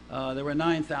elected. There were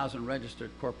 9,000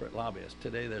 registered corporate lobbyists.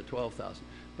 Today, there are 12,000.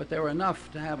 But there were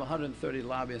enough to have 130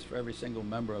 lobbyists for every single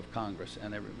member of Congress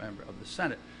and every member of the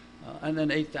Senate. And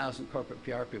then 8,000 corporate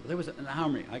PR people. There was an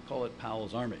army. I call it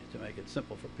Powell's Army to make it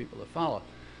simple for people to follow.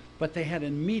 But they had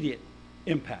immediate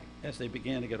impact as they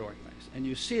began to get organized. And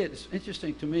you see it, it's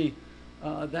interesting to me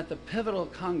that the pivotal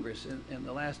Congress in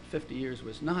the last 50 years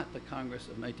was not the Congress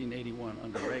of 1981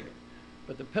 under Reagan,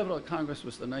 but the pivotal Congress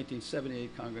was the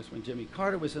 1978 Congress when Jimmy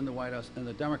Carter was in the White House and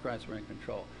the Democrats were in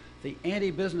control. The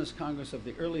anti-business Congress of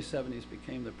the early 70s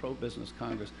became the pro-business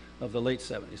Congress of the late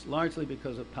 70s, largely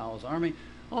because of Powell's Army,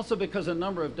 also because a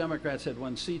number of Democrats had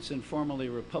won seats in formerly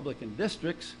Republican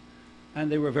districts,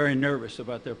 and they were very nervous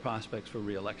about their prospects for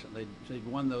re-election. They'd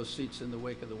won those seats in the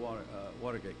wake of the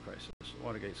Watergate crisis,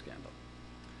 Watergate scandal.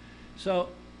 So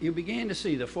you began to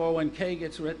see the 401k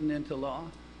gets written into law,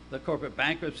 the corporate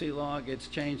bankruptcy law gets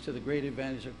changed to the great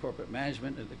advantage of corporate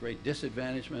management and the great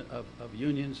disadvantagement of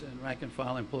unions and rank and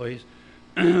file employees.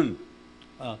 The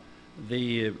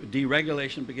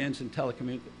deregulation begins in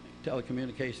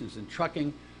telecommunications and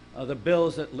trucking. The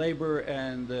bills that labor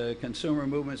and the consumer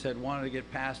movements had wanted to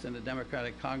get passed in the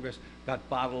Democratic Congress got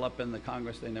bottled up in the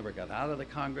Congress. They never got out of the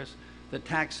Congress. The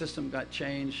tax system got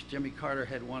changed. Jimmy Carter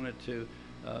had wanted to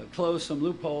close some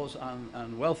loopholes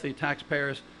on wealthy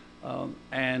taxpayers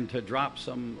and to drop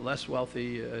some less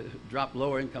wealthy, drop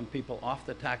lower income people off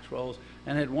the tax rolls,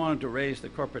 and had wanted to raise the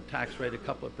corporate tax rate a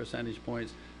couple of percentage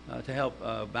points to help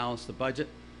balance the budget.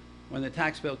 When the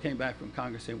tax bill came back from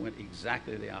Congress, it went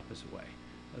exactly the opposite way.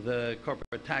 The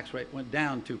corporate tax rate went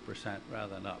down 2%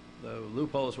 rather than up. The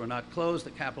loopholes were not closed.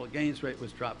 The capital gains rate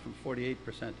was dropped from 48%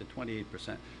 to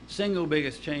 28%. Single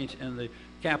biggest change in the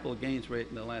capital gains rate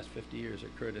in the last 50 years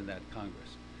occurred in that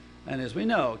Congress. And as we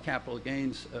know, capital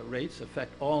gains rates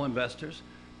affect all investors,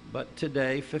 but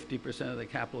today 50% of the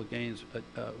capital gains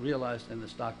realized in the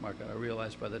stock market are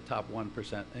realized by the top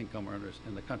 1% income earners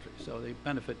in the country. So they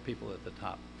benefit people at the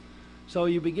top. So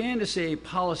you began to see a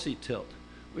policy tilt,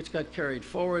 which got carried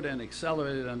forward and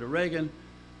accelerated under Reagan,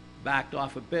 backed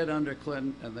off a bit under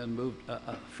Clinton, and then moved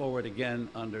forward again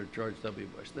under George W.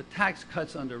 Bush. The tax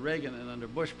cuts under Reagan and under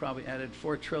Bush probably added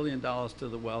 $4 trillion to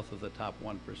the wealth of the top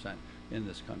 1% in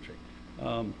this country.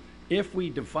 If we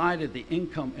divided the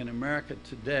income in America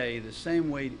today the same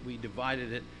way we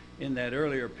divided it in that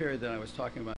earlier period that I was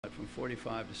talking about from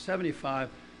 45 to 75,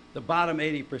 the bottom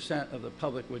 80% of the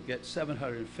public would get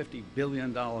 $750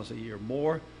 billion a year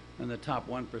more, and the top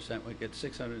 1% would get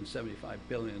 $675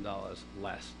 billion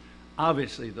less.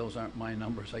 Obviously, those aren't my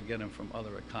numbers. I get them from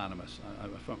other economists.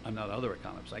 I'm not other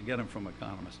economists. I get them from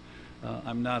economists.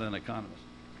 I'm not an economist.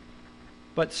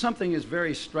 But something is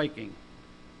very striking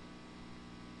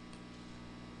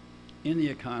in the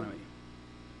economy.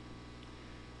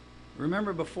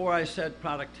 Remember before I said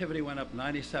productivity went up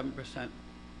 97%,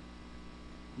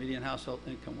 median household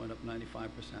income went up 95%.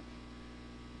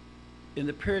 In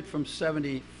the period from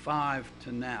 75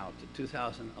 to now, to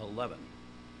 2011,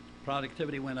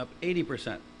 productivity went up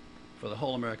 80% for the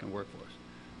whole American workforce.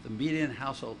 The median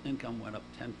household income went up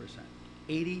 10%,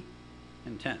 80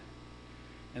 and 10.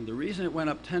 And the reason it went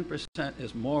up 10%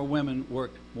 is more women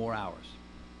worked more hours.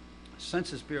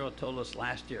 Census Bureau told us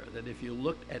last year that if you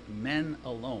looked at men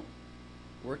alone,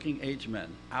 working age men,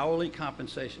 hourly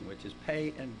compensation, which is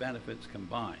pay and benefits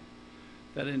combined,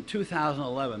 that in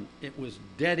 2011, it was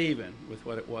dead even with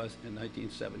what it was in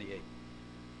 1978.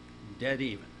 Dead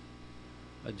even,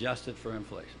 adjusted for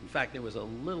inflation. In fact, it was a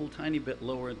little tiny bit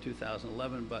lower in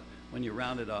 2011, but when you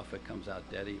round it off, it comes out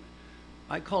dead even.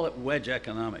 I call it wedge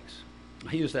economics.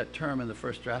 I used that term in the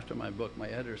first draft of my book. My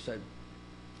editor said,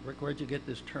 Rick, where'd you get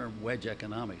this term wedge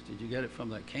economics? Did you get it from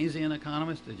the Keynesian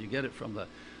economists? Did you get it from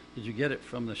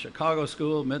the Chicago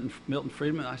School, Milton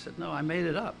Friedman? I said, no, I made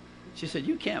it up. She said,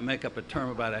 you can't make up a term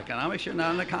about economics. You're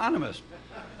not an economist.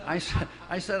 I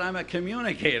said, I'm a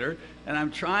communicator, and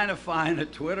I'm trying to find a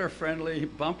Twitter-friendly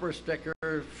bumper sticker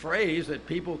phrase that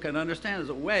people can understand. There's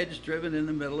a wedge driven in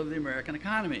the middle of the American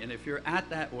economy. And if you're at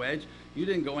that wedge, you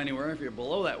didn't go anywhere. If you're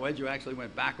below that wedge, you actually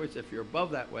went backwards. If you're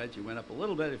above that wedge, you went up a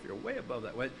little bit. If you're way above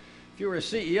that wedge, if you were a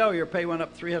CEO, your pay went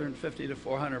up 350 to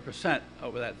 400%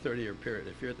 over that 30-year period.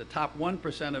 If you're at the top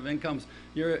 1% of incomes,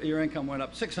 your income went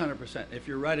up 600%. If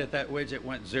you're right at that wedge, it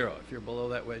went zero. If you're below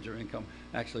that wedge, your income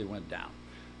actually went down.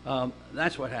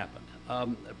 That's what happened.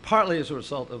 Partly as a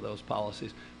result of those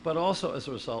policies, but also as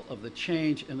a result of the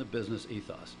change in the business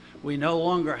ethos. We no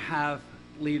longer have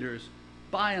leaders,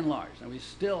 by and large, and we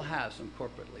still have some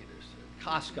corporate leaders at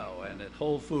Costco and at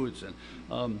Whole Foods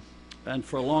and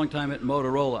for a long time at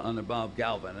Motorola under Bob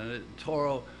Galvin and at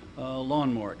Toro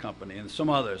Lawnmower Company and some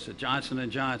others at Johnson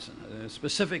 & Johnson,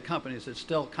 specific companies that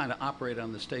still kind of operate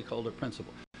on the stakeholder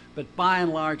principle. But by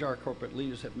and large, our corporate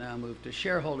leaders have now moved to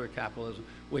shareholder capitalism,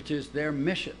 which is their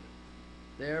mission.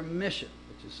 Their mission,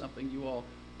 which is something you all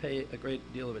pay a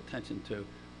great deal of attention to,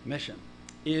 mission,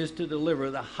 is to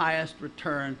deliver the highest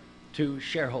return to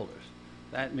shareholders.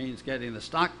 That means getting the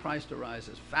stock price to rise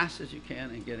as fast as you can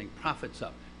and getting profits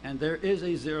up. And there is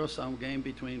a zero-sum game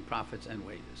between profits and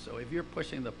wages. So if you're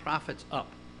pushing the profits up,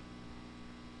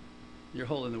 you're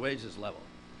holding the wages level.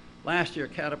 Last year,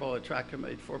 Caterpillar Tractor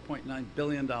made $4.9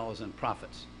 billion in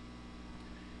profits.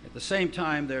 At the same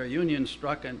time, their union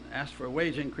struck and asked for a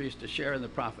wage increase to share in the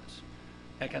profits.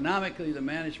 Economically, the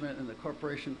management and the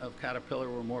corporation of Caterpillar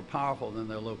were more powerful than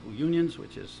their local unions,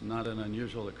 which is not an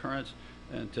unusual occurrence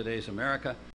in today's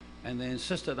America, and they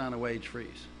insisted on a wage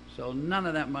freeze. So none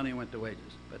of that money went to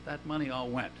wages, but that money all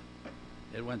went.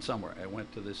 It went somewhere. It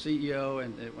went to the CEO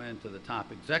and it went to the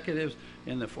top executives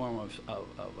in the form of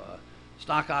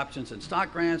stock options and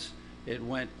stock grants. It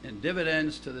went in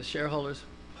dividends to the shareholders,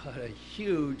 but a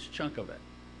huge chunk of it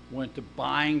went to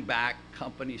buying back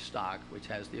company stock, which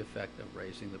has the effect of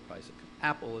raising the price.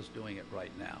 Apple is doing it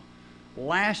right now.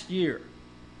 Last year,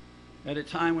 at a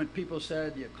time when people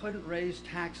said you couldn't raise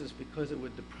taxes because it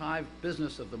would deprive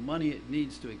business of the money it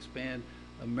needs to expand,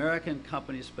 American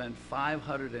companies spent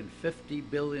 $550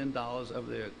 billion of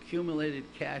their accumulated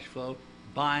cash flow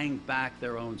buying back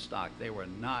their own stock. They were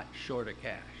not short of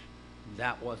cash.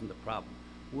 That wasn't the problem.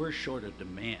 We're short of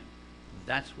demand.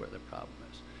 That's where the problem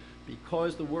is.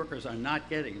 Because the workers are not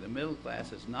getting, the middle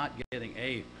class is not getting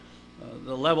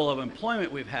the level of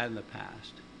employment we've had in the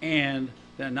past, and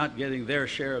they're not getting their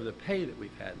share of the pay that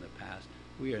we've had in the past,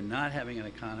 we are not having an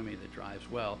economy that drives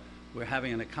well. We're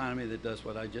having an economy that does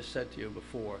what I just said to you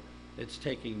before. It's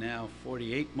taking now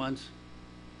 48 months,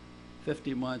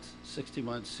 50 months, 60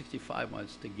 months, 65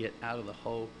 months to get out of the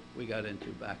hole we got into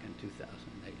back in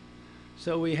 2008.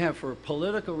 So we have, for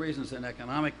political reasons and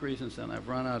economic reasons, and I've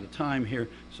run out of time here,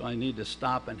 so I need to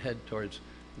stop and head towards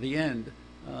the end.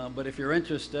 But if you're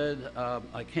interested,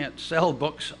 I can't sell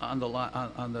books on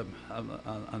the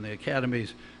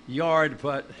Academy's yard,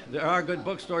 but there are good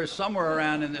bookstores somewhere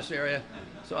around in this area.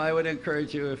 So I would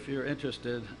encourage you, if you're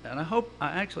interested, and I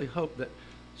actually hope that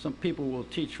some people will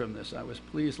teach from this. I was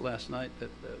pleased last night that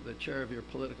the chair of your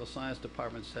political science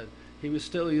department said he was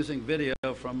still using video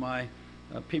from my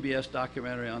PBS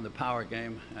documentary on the power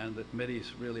game, and the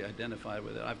committee's really identified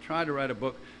with it. I've tried to write a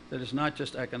book that is not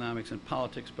just economics and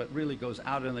politics, but really goes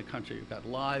out in the country. You've got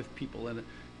live people in it,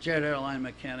 jet airline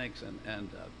mechanics and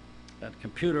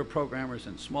computer programmers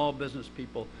and small business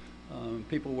people,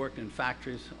 people working in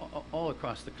factories all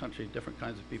across the country, different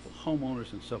kinds of people,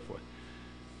 homeowners and so forth.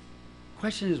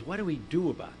 Question is, what do we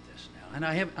do about this now? And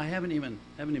I haven't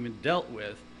even dealt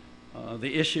with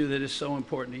the issue that is so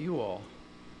important to you all.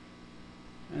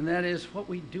 And that is what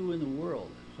we do in the world.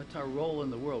 What's our role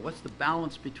in the world? What's the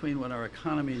balance between what our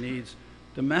economy needs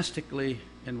domestically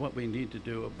and what we need to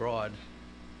do abroad?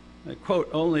 I quote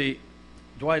only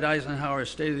Dwight Eisenhower's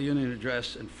State of the Union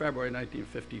address in February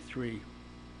 1953.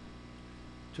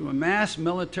 To amass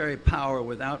military power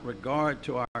without regard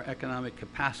to our economic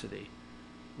capacity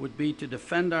would be to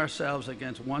defend ourselves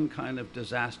against one kind of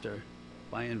disaster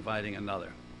by inviting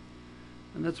another.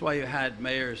 And that's why you had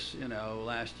mayors,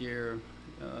 last year,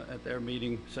 at their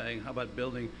meeting saying, how about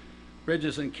building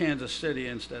bridges in Kansas City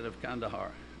instead of Kandahar?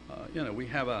 We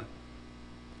have a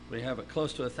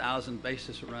close to 1,000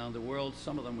 bases around the world.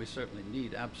 Some of them we certainly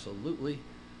need, absolutely.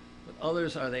 But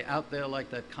others, are they out there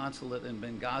like that consulate in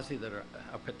Benghazi that are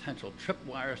potential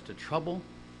tripwires to trouble?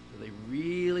 Do they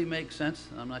really make sense?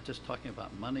 And I'm not just talking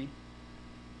about money.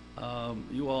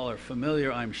 You all are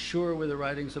familiar, I'm sure, with the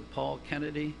writings of Paul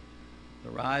Kennedy, the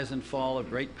rise and fall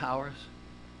of great powers.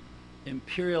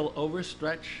 Imperial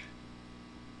overstretch,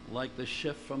 like the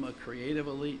shift from a creative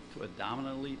elite to a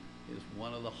dominant elite, is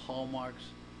one of the hallmarks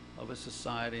of a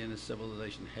society and a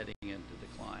civilization heading into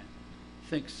decline.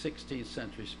 Think 16th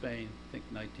century Spain, think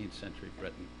 19th century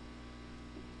Britain.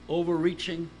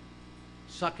 Overreaching,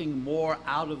 sucking more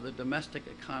out of the domestic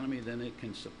economy than it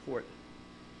can support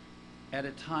at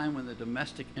a time when the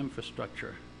domestic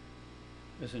infrastructure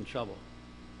is in trouble.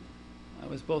 I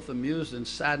was both amused and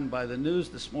saddened by the news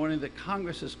this morning that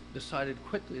Congress has decided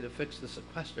quickly to fix the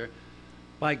sequester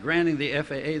by granting the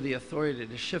FAA the authority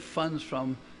to shift funds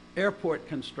from airport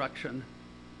construction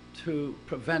to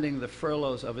preventing the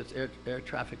furloughs of its air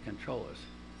traffic controllers.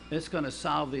 It's going to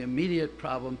solve the immediate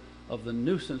problem of the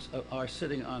nuisance of our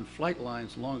sitting on flight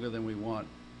lines longer than we want,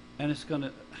 and it's going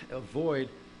to avoid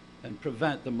and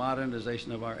prevent the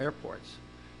modernization of our airports.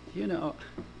 You know,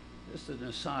 just an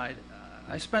aside,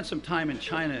 I spent some time in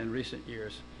China in recent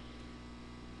years.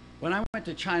 When I went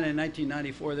to China in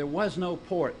 1994, there was no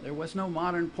port. There was no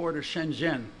modern port of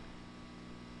Shenzhen.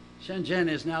 Shenzhen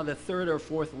is now the third or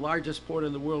fourth largest port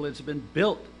in the world. It's been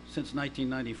built since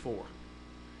 1994.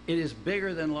 It is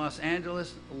bigger than Los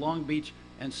Angeles, Long Beach,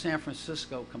 and San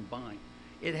Francisco combined.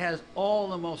 It has all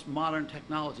the most modern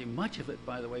technology, much of it,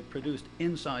 by the way, produced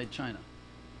inside China.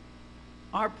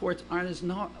 Our ports aren't as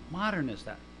modern as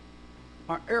that.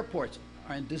 Our airports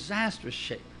are in disastrous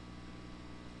shape.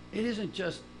 It isn't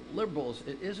just liberals,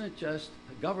 it isn't just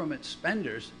government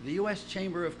spenders. The U.S.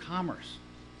 Chamber of Commerce,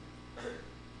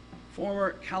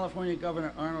 former California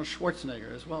Governor Arnold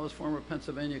Schwarzenegger, as well as former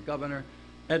Pennsylvania Governor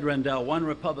Ed Rendell, one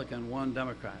Republican, one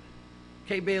Democrat.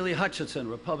 Kay Bailey Hutchinson,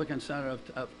 Republican Senator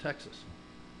of Texas.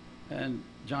 And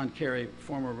John Kerry,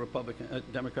 former Republican,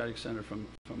 Democratic Senator from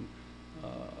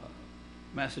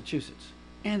Massachusetts.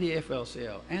 And the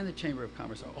AFL-CIO and the Chamber of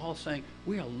Commerce are all saying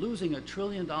we are losing $1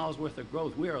 trillion worth of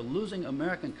growth. We are losing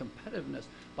American competitiveness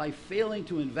by failing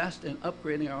to invest in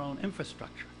upgrading our own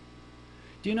infrastructure.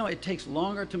 Do you know it takes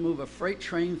longer to move a freight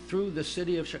train through the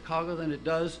city of Chicago than it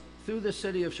does through the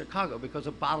city of Chicago because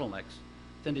of bottlenecks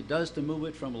than it does to move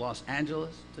it from Los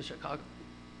Angeles to Chicago?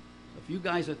 If you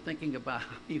guys are thinking about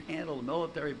how you handle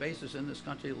military bases in this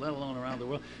country, let alone around the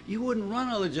world, you wouldn't run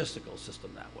a logistical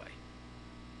system that way.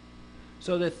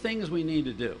 So there are things we need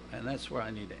to do, and that's where I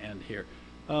need to end here.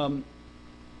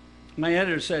 My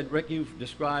editor said, Rick, you've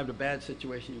described a bad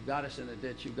situation. You've got us in a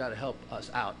ditch. You've got to help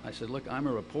us out. I said, look, I'm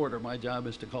a reporter. My job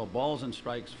is to call balls and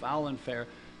strikes, foul and fair,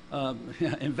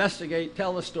 investigate,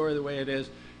 tell the story the way it is,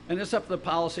 and it's up to the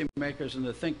policymakers and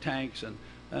the think tanks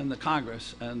and the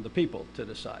Congress and the people to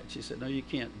decide. She said, no, you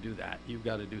can't do that. You've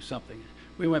got to do something.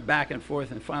 We went back and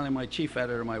forth, and finally my chief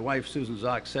editor, my wife, Susan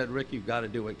Zock, said, Rick, you've got to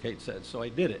do what Kate said. So I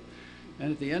did it.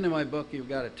 And at the end of my book, you've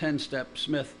got a 10-step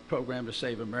Smith program to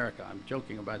save America. I'm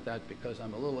joking about that because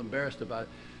I'm a little embarrassed about it.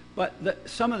 But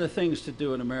some of the things to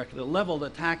do in America, to level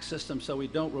the tax system so we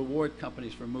don't reward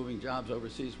companies for moving jobs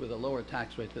overseas with a lower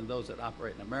tax rate than those that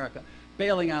operate in America,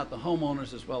 bailing out the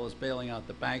homeowners as well as bailing out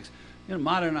the banks, you know,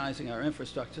 modernizing our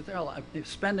infrastructure. They're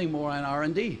spending more on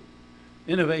R&D.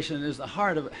 Innovation is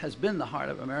has been the heart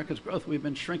of America's growth. We've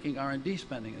been shrinking R&D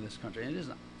spending in this country. And it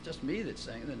isn't just me that's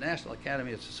saying it. The National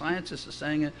Academy of Sciences is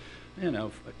saying it. You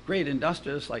know, great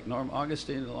industrialists like Norm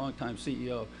Augustine, the longtime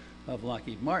CEO of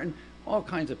Lockheed Martin, all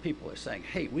kinds of people are saying,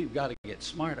 hey, we've got to get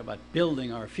smart about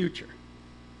building our future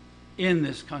in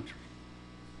this country.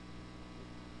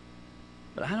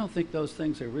 But I don't think those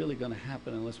things are really going to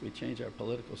happen unless we change our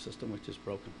political system, which is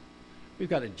broken. We've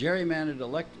got a gerrymandered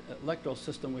electoral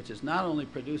system which is not only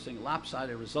producing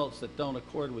lopsided results that don't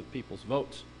accord with people's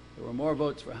votes. There were more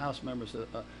votes for House members,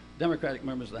 Democratic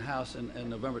members of the House in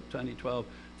November 2012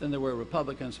 than there were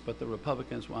Republicans, but the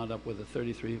Republicans wound up with a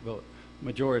 33-vote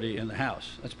majority in the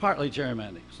House. That's partly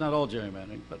gerrymandering. It's not all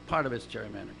gerrymandering, but part of it's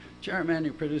gerrymandering.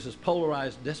 Gerrymandering produces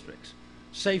polarized districts,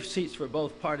 safe seats for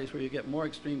both parties where you get more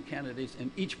extreme candidates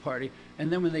in each party,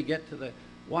 and then when they get to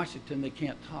Washington, they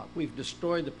can't talk. We've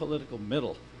destroyed the political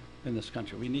middle in this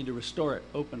country. We need to restore it.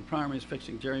 Open primaries,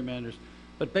 fixing gerrymanders.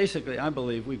 But basically, I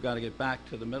believe we've got to get back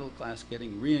to the middle class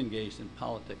getting re-engaged in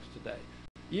politics today.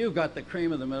 You've got the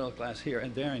cream of the middle class here,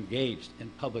 and they're engaged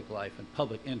in public life and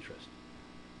public interest.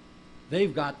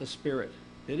 They've got the spirit.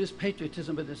 It is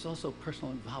patriotism, but it's also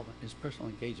personal involvement, it's personal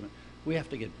engagement. We have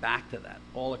to get back to that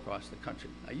all across the country.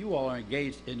 Now, you all are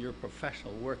engaged in your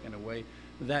professional work in a way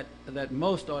that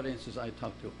most audiences I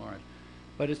talk to aren't.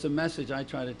 But it's a message I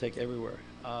try to take everywhere.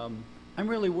 I'm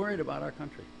really worried about our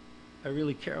country. I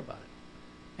really care about it.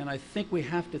 And I think we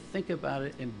have to think about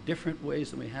it in different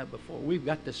ways than we have before. We've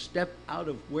got to step out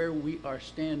of where we are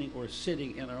standing or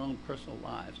sitting in our own personal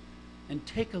lives and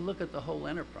take a look at the whole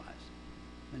enterprise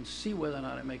and see whether or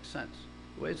not it makes sense.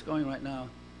 The way it's going right now,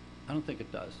 I don't think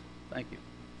it does. Thank you.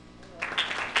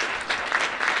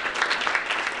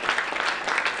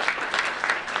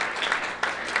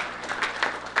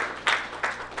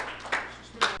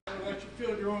 I'll let you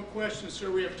field your own questions, sir.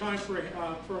 We have time for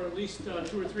at least 2 or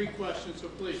 3 questions, so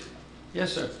please.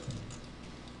 Yes, sir.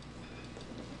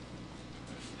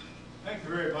 Thank you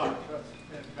very much. That's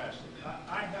fantastic.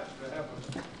 I happen to have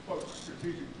a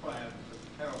strategic plan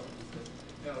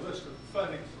and a list of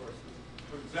funding sources.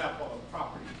 For example, a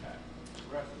property tax,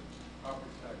 progressive property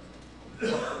tax,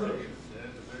 corporations and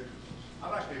individuals. I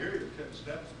I'd like to hear your 10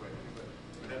 steps quickly, but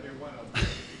would that be one of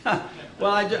them?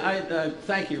 Well, I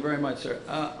thank you very much, sir.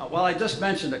 Well, I just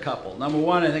mentioned a couple. Number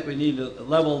one, I think we need to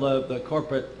level the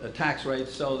corporate tax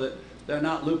rates so that there are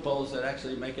not loopholes that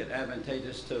actually make it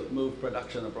advantageous to move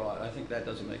production abroad. I think that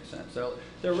doesn't make sense. So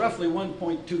there are roughly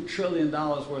 $1.2 trillion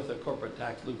worth of corporate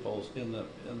tax loopholes in the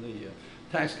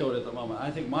tax code at the moment.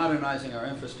 I think modernizing our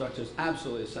infrastructure is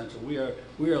absolutely essential. We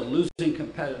are losing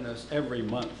competitiveness every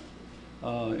month.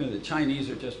 The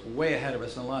Chinese are just way ahead of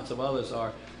us, and lots of others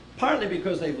are. Partly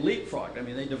because they've leapfrogged. I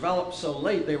mean, they developed so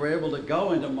late, they were able to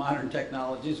go into modern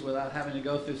technologies without having to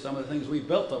go through some of the things we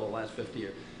built over the last 50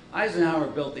 years. Eisenhower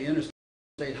built the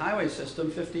interstate highway system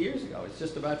 50 years ago. It's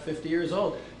just about 50 years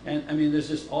old. And I mean, there's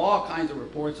just all kinds of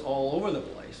reports all over the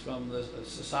place from the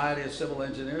Society of Civil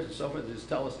Engineers and so forth that just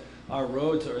tell us our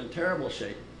roads are in terrible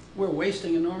shape. We're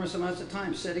wasting enormous amounts of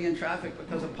time sitting in traffic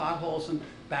because of potholes and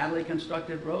badly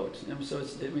constructed roads. So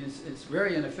it's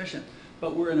very inefficient.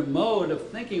 But we're in a mode of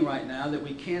thinking right now that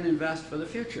we can't invest for the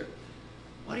future.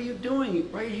 What are you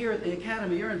doing right here at the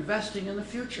Academy? You're investing in the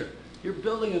future. You're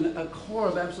building a core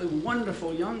of absolutely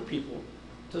wonderful young people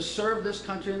to serve this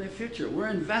country in the future. We're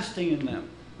investing in them.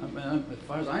 I mean, as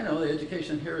far as I know, the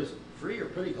education here is free or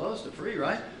pretty close to free,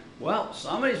 right? Well,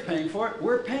 somebody's paying for it.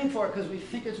 We're paying for it because we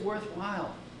think it's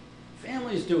worthwhile.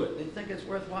 Families do it. They think it's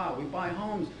worthwhile. We buy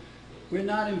homes. We're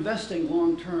not investing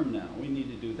long term now. We need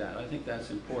to do that. I think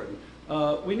that's important.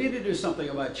 We need to do something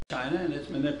about China and its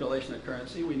manipulation of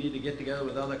currency. We need to get together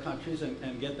with other countries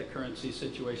and get the currency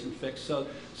situation fixed so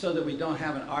that we don't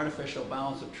have an artificial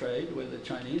balance of trade with the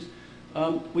Chinese.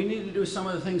 We need to do some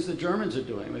of the things the Germans are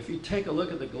doing. If you take a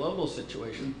look at the global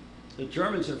situation, the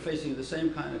Germans are facing the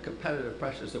same kind of competitive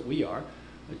pressures that we are.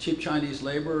 The cheap Chinese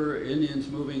labor, Indians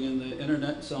moving in the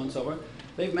internet, and so on and so forth.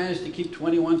 They've managed to keep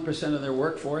 21% of their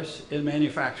workforce in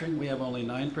manufacturing. We have only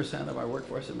 9% of our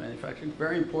workforce in manufacturing.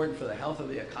 Very important for the health of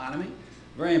the economy.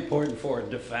 Very important for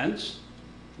defense.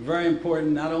 Very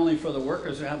important not only for the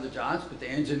workers who have the jobs, but the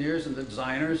engineers and the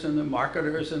designers and the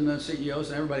marketers and the CEOs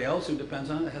and everybody else who depends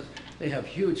on it. They have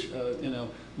huge,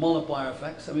 multiplier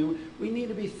effects. I mean, we need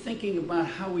to be thinking about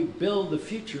how we build the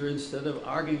future instead of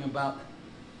arguing about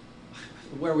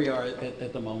where we are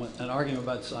at the moment and arguing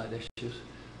about side issues.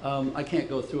 I can't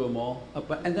go through them all,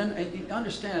 and then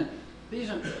understand, these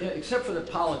are, except for the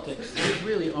politics, these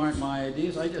really aren't my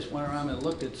ideas. I just went around and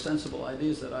looked at sensible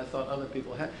ideas that I thought other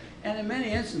people had. And in many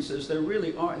instances, there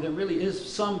really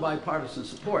is some bipartisan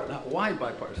support, not wide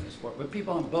bipartisan support, but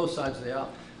people on both sides of the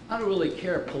aisle. I don't really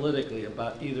care politically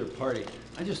about either party.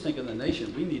 I just think in the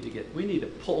nation, we need to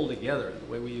pull together in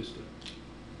the way we used to.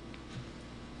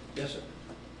 Yes, sir.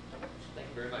 Thank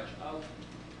you very much.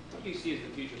 What do you see as the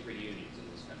future for unions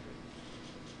in this country?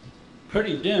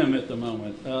 Pretty dim at the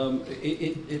moment.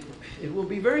 It will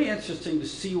be very interesting to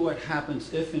see what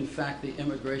happens if, in fact, the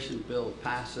immigration bill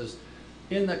passes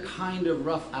in the kind of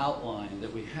rough outline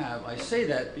that we have. I say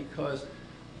that because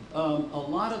a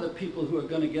lot of the people who are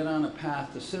going to get on a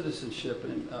path to citizenship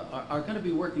are going to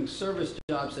be working service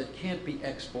jobs that can't be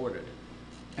exported.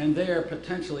 And they are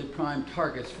potentially prime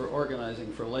targets for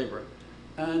organizing for labor.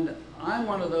 And I'm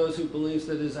one of those who believes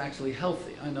that it is actually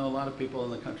healthy. I know a lot of people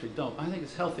in the country don't. I think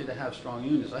it's healthy to have strong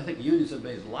unions. I think unions have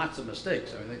made lots of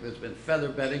mistakes. I think there's been feather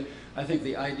bedding. I think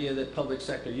the idea that public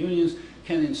sector unions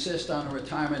can insist on a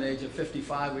retirement age of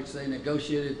 55, which they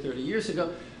negotiated 30 years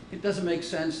ago, it doesn't make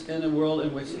sense in a world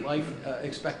in which life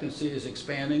expectancy is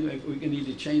expanding. We need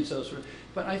to change those.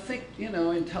 But I think,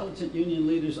 intelligent union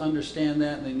leaders understand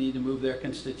that and they need to move their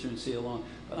constituency along.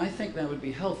 But I think that would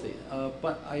be healthy.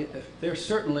 But they're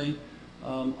certainly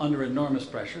under enormous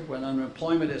pressure. When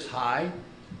unemployment is high,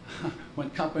 when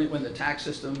the tax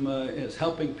system is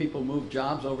helping people move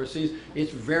jobs overseas,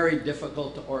 it's very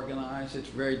difficult to organize. It's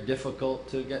very difficult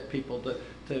to get people to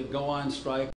go on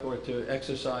strike or to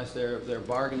exercise their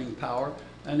bargaining power.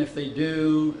 And if they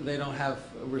do, they don't have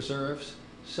reserves,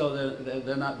 so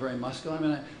they're not very muscular. I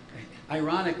mean,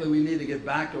 ironically, we need to get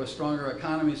back to a stronger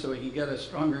economy so we can get a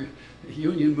stronger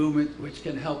union movement, which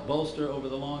can help bolster over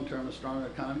the long term a stronger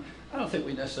economy. I don't think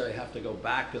we necessarily have to go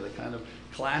back to the kind of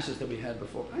classes that we had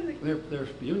before. I think there are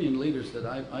union leaders that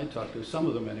I talk to, some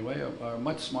of them anyway, are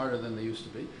much smarter than they used to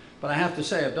be. But I have to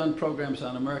say, I've done programs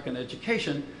on American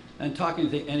education, and talking to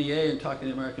the NEA and talking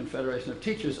to the American Federation of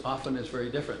Teachers often is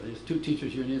very different. There's two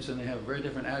teachers unions and they have very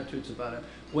different attitudes about it,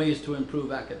 ways to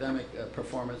improve academic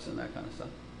performance and that kind of stuff.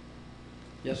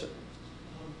 Yes, sir.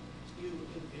 In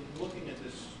looking at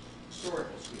this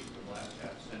historical sweep of the last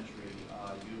half century,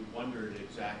 you wondered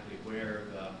exactly where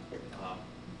the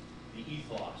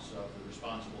ethos of the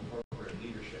responsible corporate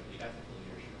leadership, the ethical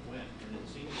leadership went. And it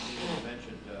seems to me you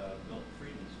mentioned Milton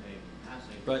Friedman's name in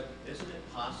passing. Right. Isn't it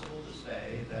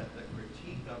that the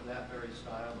critique of that very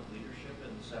style of leadership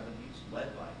in the 70s, led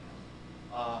by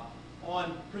him,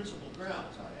 on principled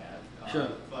grounds, I add, Sure.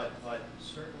 but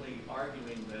certainly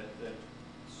arguing that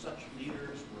such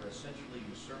leaders were essentially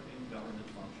usurping government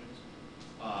functions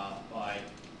by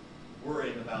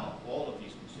worrying about all of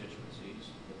these constituencies.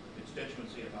 The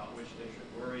constituency about which they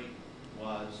should worry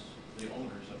was the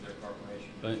owners of their corporation,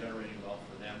 right, generating wealth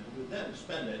for them, who would then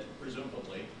spend it,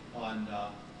 presumably, on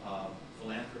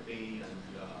philanthropy and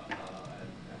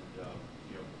you know,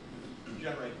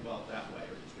 generate wealth that way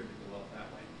or distribute the wealth that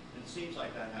way. And it seems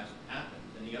like that hasn't happened.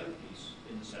 And the other piece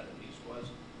in the 70s was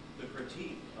the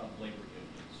critique of labor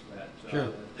unions that, sure,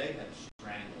 that they had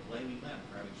strangled, blaming them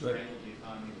for having strangled the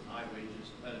economy with high wages,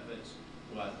 benefits,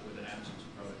 with an absence of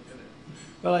productivity.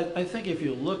 Well, I think if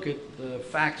you look at the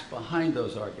facts behind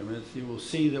those arguments, you will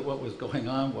see that what was going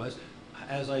on was,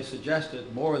 as I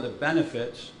suggested, more of the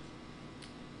benefits,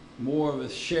 more of a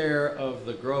share of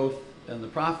the growth and the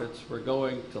profits were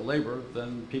going to labor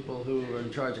than people who were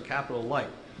in charge of capital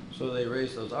liked. So they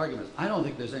raised those arguments. I don't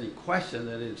think there's any question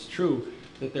that it's true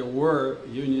that there were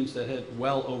unions that had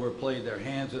well overplayed their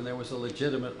hands and there was a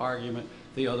legitimate argument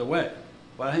the other way.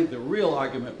 But I think the real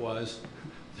argument was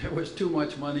there was too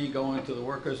much money going to the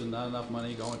workers and not enough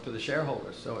money going to the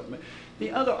shareholders. So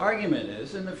the other argument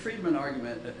is, and the Friedman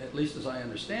argument, at least as I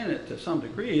understand it to some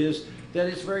degree, is that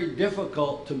it's very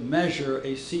difficult to measure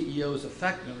a CEO's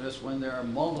effectiveness when there are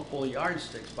multiple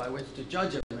yardsticks by which to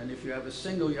judge him. And if you have a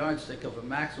single yardstick of a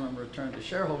maximum return to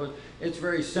shareholders, it's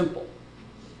very simple.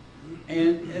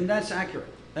 And that's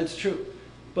accurate. That's true.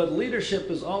 But leadership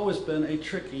has always been a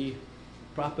tricky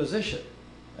proposition.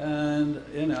 And,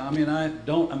 you know, I mean, I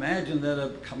don't imagine that a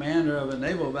commander of a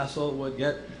naval vessel would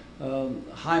get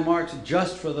high marks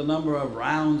just for the number of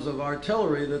rounds of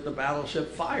artillery that the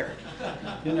battleship fired.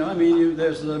 You know, I mean,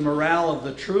 there's the morale of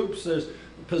the troops, there's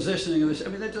positioning of this. I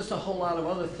mean, there's just a whole lot of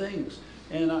other things.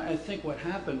 And I think what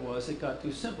happened was it got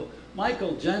too simple.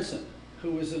 Michael Jensen,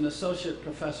 who was an associate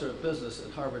professor of business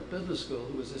at Harvard Business School,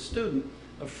 who was a student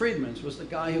of Friedman's, was the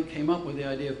guy who came up with the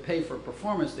idea of pay for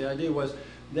performance. The idea was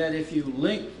that if you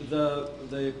link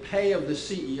the pay of the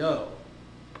CEO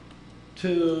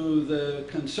to the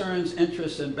concerns,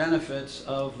 interests, and benefits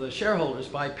of the shareholders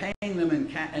by paying them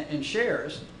in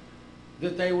shares,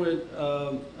 that they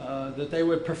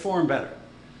would perform better.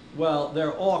 Well, there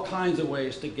are all kinds of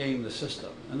ways to game the system.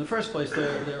 In the first place,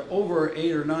 there are over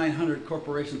 800 or 900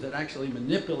 corporations that actually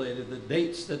manipulated the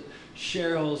dates that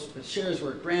shares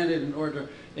were granted in order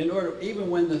even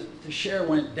when the share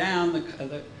went down,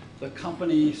 the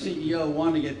company CEO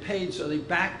wanted to get paid, so they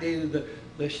backdated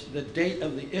the date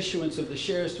of the issuance of the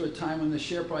shares to a time when the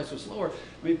share price was lower.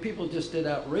 I mean, people just did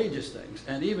outrageous things.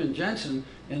 And even Jensen,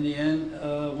 in the end,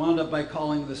 wound up by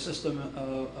calling the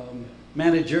system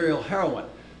managerial heroin.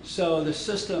 So the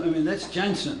system, I mean, that's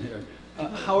Jensen here.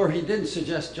 However, he didn't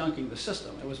suggest junking the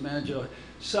system. It was managerial.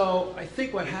 So I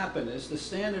think what happened is the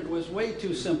standard was way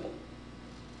too simple.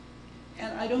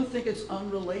 And I don't think it's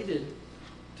unrelated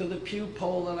to the Pew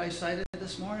poll that I cited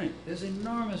this morning. There's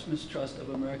enormous mistrust of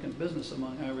American business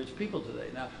among average people today.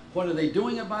 Now, what are they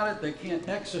doing about it? They can't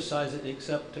exercise it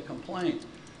except to complain.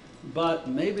 But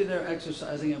maybe they're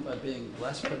exercising it by being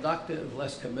less productive,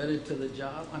 less committed to the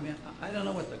job. I mean, I don't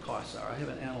know what the costs are. I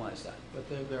haven't analyzed that, but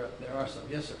there are some.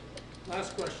 Yes, sir.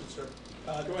 Last question, sir.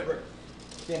 Go ahead.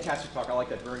 Fantastic talk. I like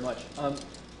that very much.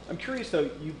 I'm curious, though,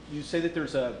 you say that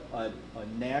there's a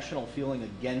national feeling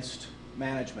against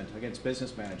management, against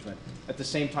business management. At the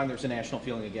same time, there's a national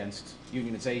feeling against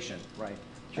unionization, right?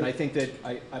 Sure. And I think that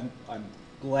I'm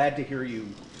glad to hear you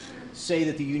say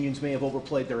that the unions may have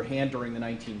overplayed their hand during the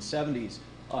 1970s.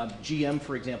 GM,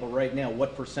 for example, right now,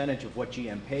 what percentage of what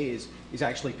GM pays is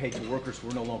actually paid to workers who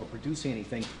are no longer producing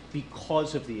anything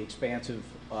because of the expansive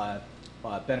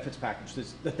benefits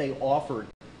packages that they offered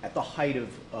at the height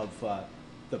of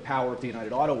the power of the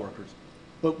United Auto Workers.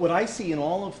 But what I see in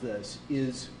all of this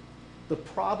is the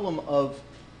problem of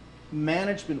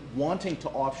management wanting to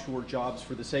offshore jobs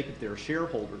for the sake of their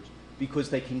shareholders because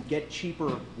they can get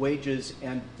cheaper wages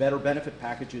and better benefit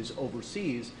packages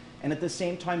overseas, and at the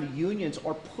same time the unions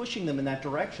are pushing them in that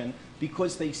direction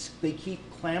because they keep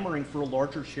clamoring for a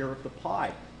larger share of the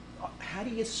pie. How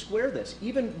do you square this?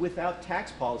 Even without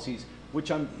tax policies, which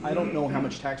I don't know how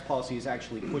much tax policy is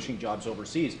actually pushing jobs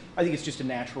overseas. I think it's just a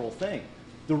natural thing.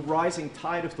 The rising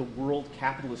tide of the world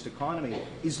capitalist economy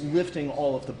is lifting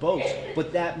all of the boats,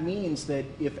 but that means that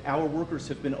if our workers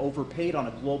have been overpaid on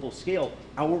a global scale,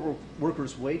 our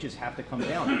workers' wages have to come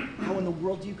down. How in the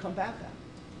world do you combat that?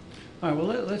 All right,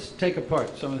 well, let's take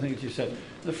apart some of the things you said. In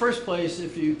the first place,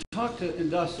 if you talk to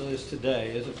industrialists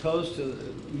today, as opposed to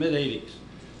the mid-'80s,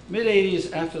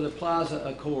 Mid-'80s, after the Plaza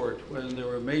Accord, when there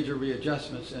were major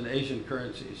readjustments in Asian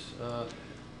currencies,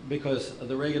 because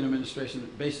the Reagan administration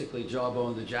basically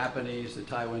jawboned the Japanese, the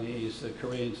Taiwanese, the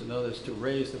Koreans, and others to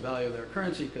raise the value of their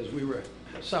currency because we were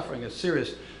suffering a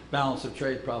serious balance of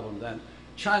trade problem then.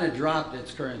 China dropped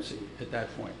its currency at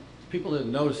that point. People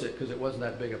didn't notice it because it wasn't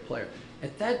that big a player.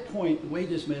 At that point,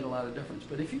 wages made a lot of difference.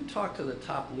 But if you talk to the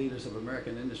top leaders of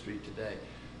American industry today,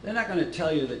 they're not going to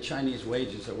tell you that Chinese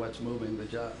wages are what's moving the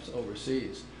jobs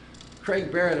overseas.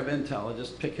 Craig Barrett of Intel, I'll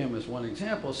just pick him as one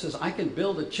example, says I can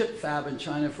build a chip fab in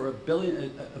China for $1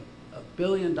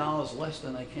 billion less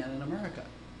than I can in America.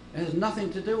 It has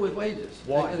nothing to do with wages.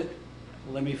 Why?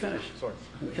 Let me finish. Sorry.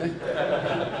 Okay.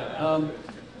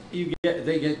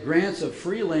 They get grants of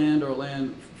free land or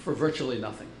land for virtually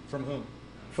nothing. From whom?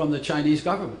 From the Chinese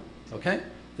government. Okay.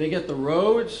 They get the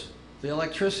roads, the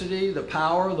electricity, the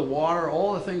power, the water,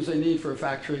 all the things they need for a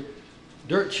factory,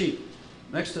 dirt cheap,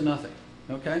 next to nothing.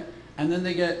 Okay. And then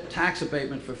they get tax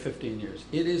abatement for 15 years.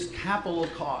 It is capital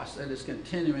cost that is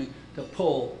continuing to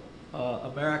pull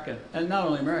American, and not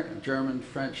only American, German,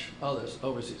 French, others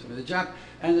overseas. I mean,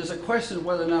 and there's a question of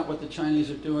whether or not what the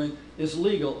Chinese are doing is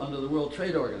legal under the World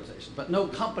Trade Organization. But no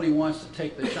company wants to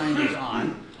take the Chinese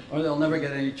on, or they'll never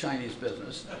get any Chinese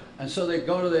business. And so they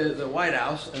go to the White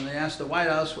House, and they ask the White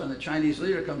House, when the Chinese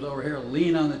leader comes over here,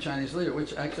 lean on the Chinese leader,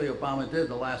 which actually Obama did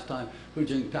the last time Hu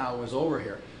Jintao was over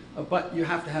here. But you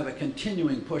have to have a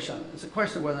continuing push on it. It's a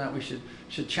question of whether or not we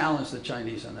should challenge the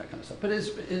Chinese on that kind of stuff. But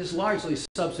it is largely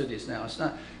subsidies now. It's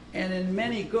not, and in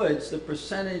many goods, the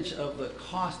percentage of the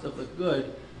cost of the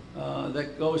good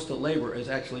that goes to labor is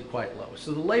actually quite low.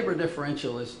 So the labor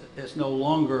differential is no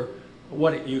longer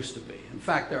what it used to be. In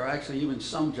fact, there are actually even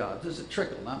some jobs, there's a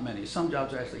trickle, not many, some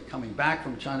jobs are actually coming back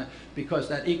from China because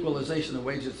that equalization of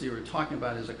wages that you were talking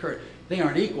about has occurred. They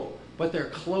aren't equal, but they're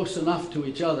close enough to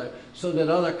each other so that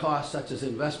other costs such as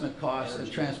investment costs and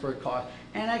transport costs,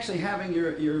 and actually having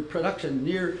your production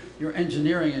near your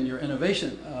engineering and your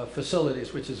innovation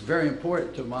facilities, which is very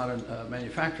important to modern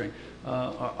manufacturing,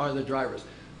 are the drivers.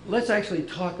 Let's actually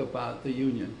talk about the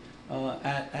union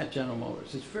at General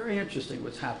Motors. It's very interesting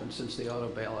what's happened since the auto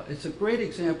bailout. It's a great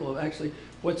example of actually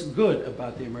what's good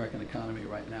about the American economy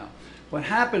right now. What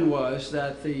happened was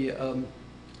that the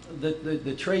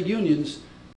trade unions,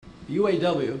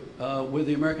 UAW, with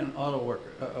the American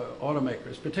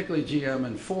automakers, particularly GM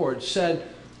and Ford, said,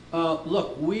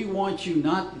 look, we want you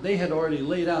not, they had already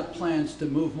laid out plans to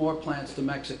move more plants to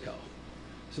Mexico.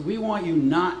 So we want you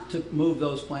not to move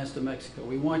those plants to Mexico.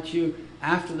 We want you,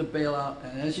 after the bailout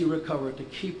and as you recover, to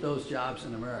keep those jobs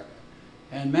in America.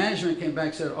 And management came back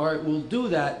and said, all right, we'll do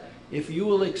that if you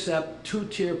will accept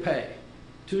two-tier pay.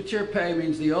 Two-tier pay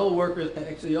means the old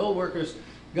workers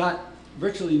got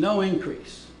virtually no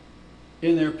increase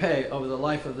in their pay over the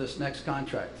life of this next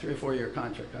contract, 3 or 4 year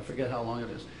contract, I forget how long it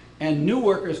is. And new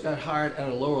workers got hired at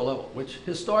a lower level, which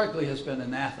historically has been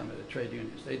anathema to trade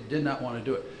unions. They did not want to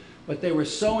do it. But they were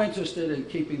so interested in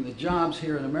keeping the jobs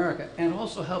here in America and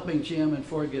also helping GM and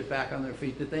Ford get back on their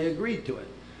feet that they agreed to it,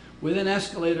 with an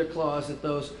escalator clause that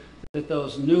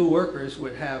those new workers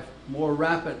would have more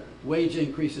rapid wage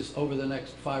increases over the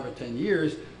next 5 or 10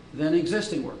 years than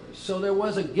existing workers. So there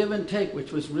was a give and take,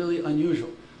 which was really unusual.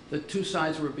 The two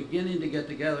sides were beginning to get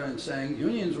together and saying,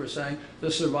 unions were saying,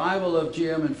 the survival of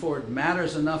GM and Ford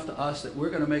matters enough to us that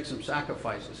we're going to make some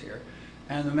sacrifices here.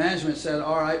 And the management said,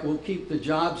 all right, we'll keep the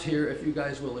jobs here if you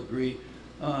guys will agree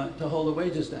to hold the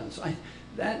wages down. So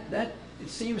that it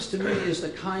seems to me is the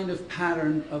kind of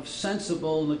pattern of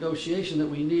sensible negotiation that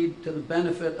we need to the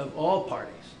benefit of all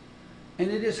parties.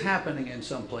 And it is happening in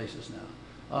some places now.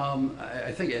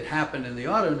 I think it happened in the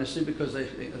auto industry because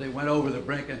they went over the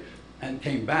brink and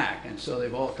came back, and so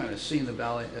they've all kind of seen the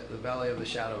valley of the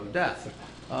shadow of death.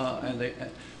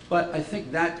 But I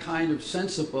think that kind of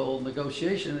sensible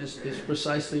negotiation is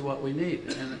precisely what we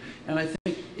need, and I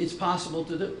think it's possible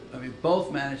to do. I mean,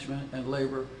 both management and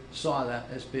labor saw that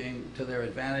as being to their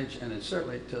advantage, and it's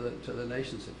certainly to the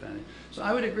nation's advantage. So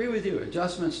I would agree with you.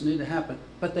 Adjustments need to happen,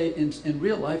 but they in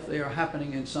real life they are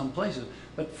happening in some places.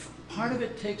 But part of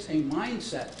it takes a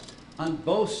mindset on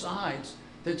both sides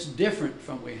that's different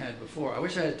from what we had before. I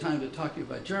wish I had time to talk to you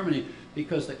about Germany,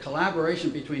 because the collaboration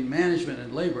between management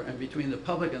and labor and between the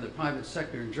public and the private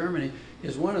sector in Germany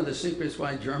is one of the secrets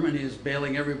why Germany is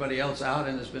bailing everybody else out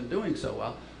and has been doing so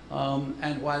well,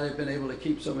 and why they've been able to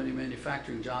keep so many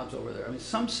manufacturing jobs over there. I mean,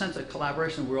 some sense of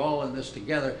collaboration, we're all in this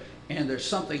together, and there's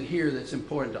something here that's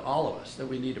important to all of us that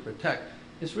we need to protect.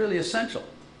 It's really essential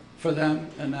for them,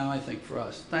 and now I think for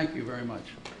us. Thank you very much.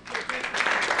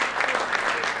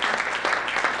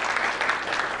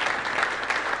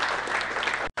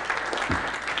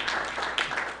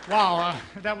 Wow,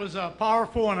 that was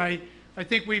powerful, and I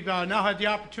think we've now had the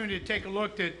opportunity to take a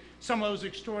look at some of those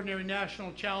extraordinary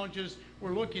national challenges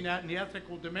we're looking at and the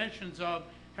ethical dimensions of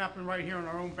happen right here in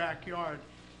our own backyard.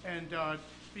 And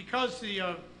because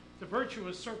the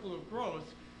virtuous circle of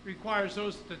growth requires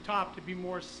those at the top to be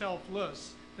more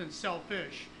selfless than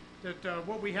selfish, that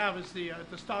what we have is the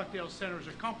Stockdale Center is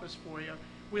a compass for you.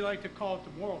 We like to call it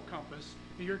the moral compass.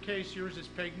 In your case, yours is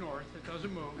peg north. It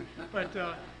doesn't move. But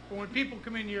when people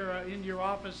come in your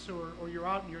office or you're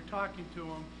out and you're talking to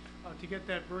them, to get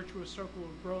that virtuous circle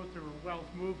of growth or wealth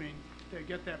moving, to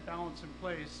get that balance in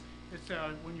place, it's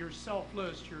when you're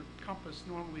selfless, your compass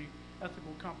normally,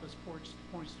 ethical compass points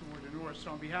toward the north.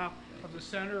 So on behalf of the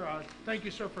center, thank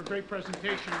you, sir, for a great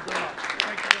presentation. Good luck.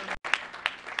 Thank you very much.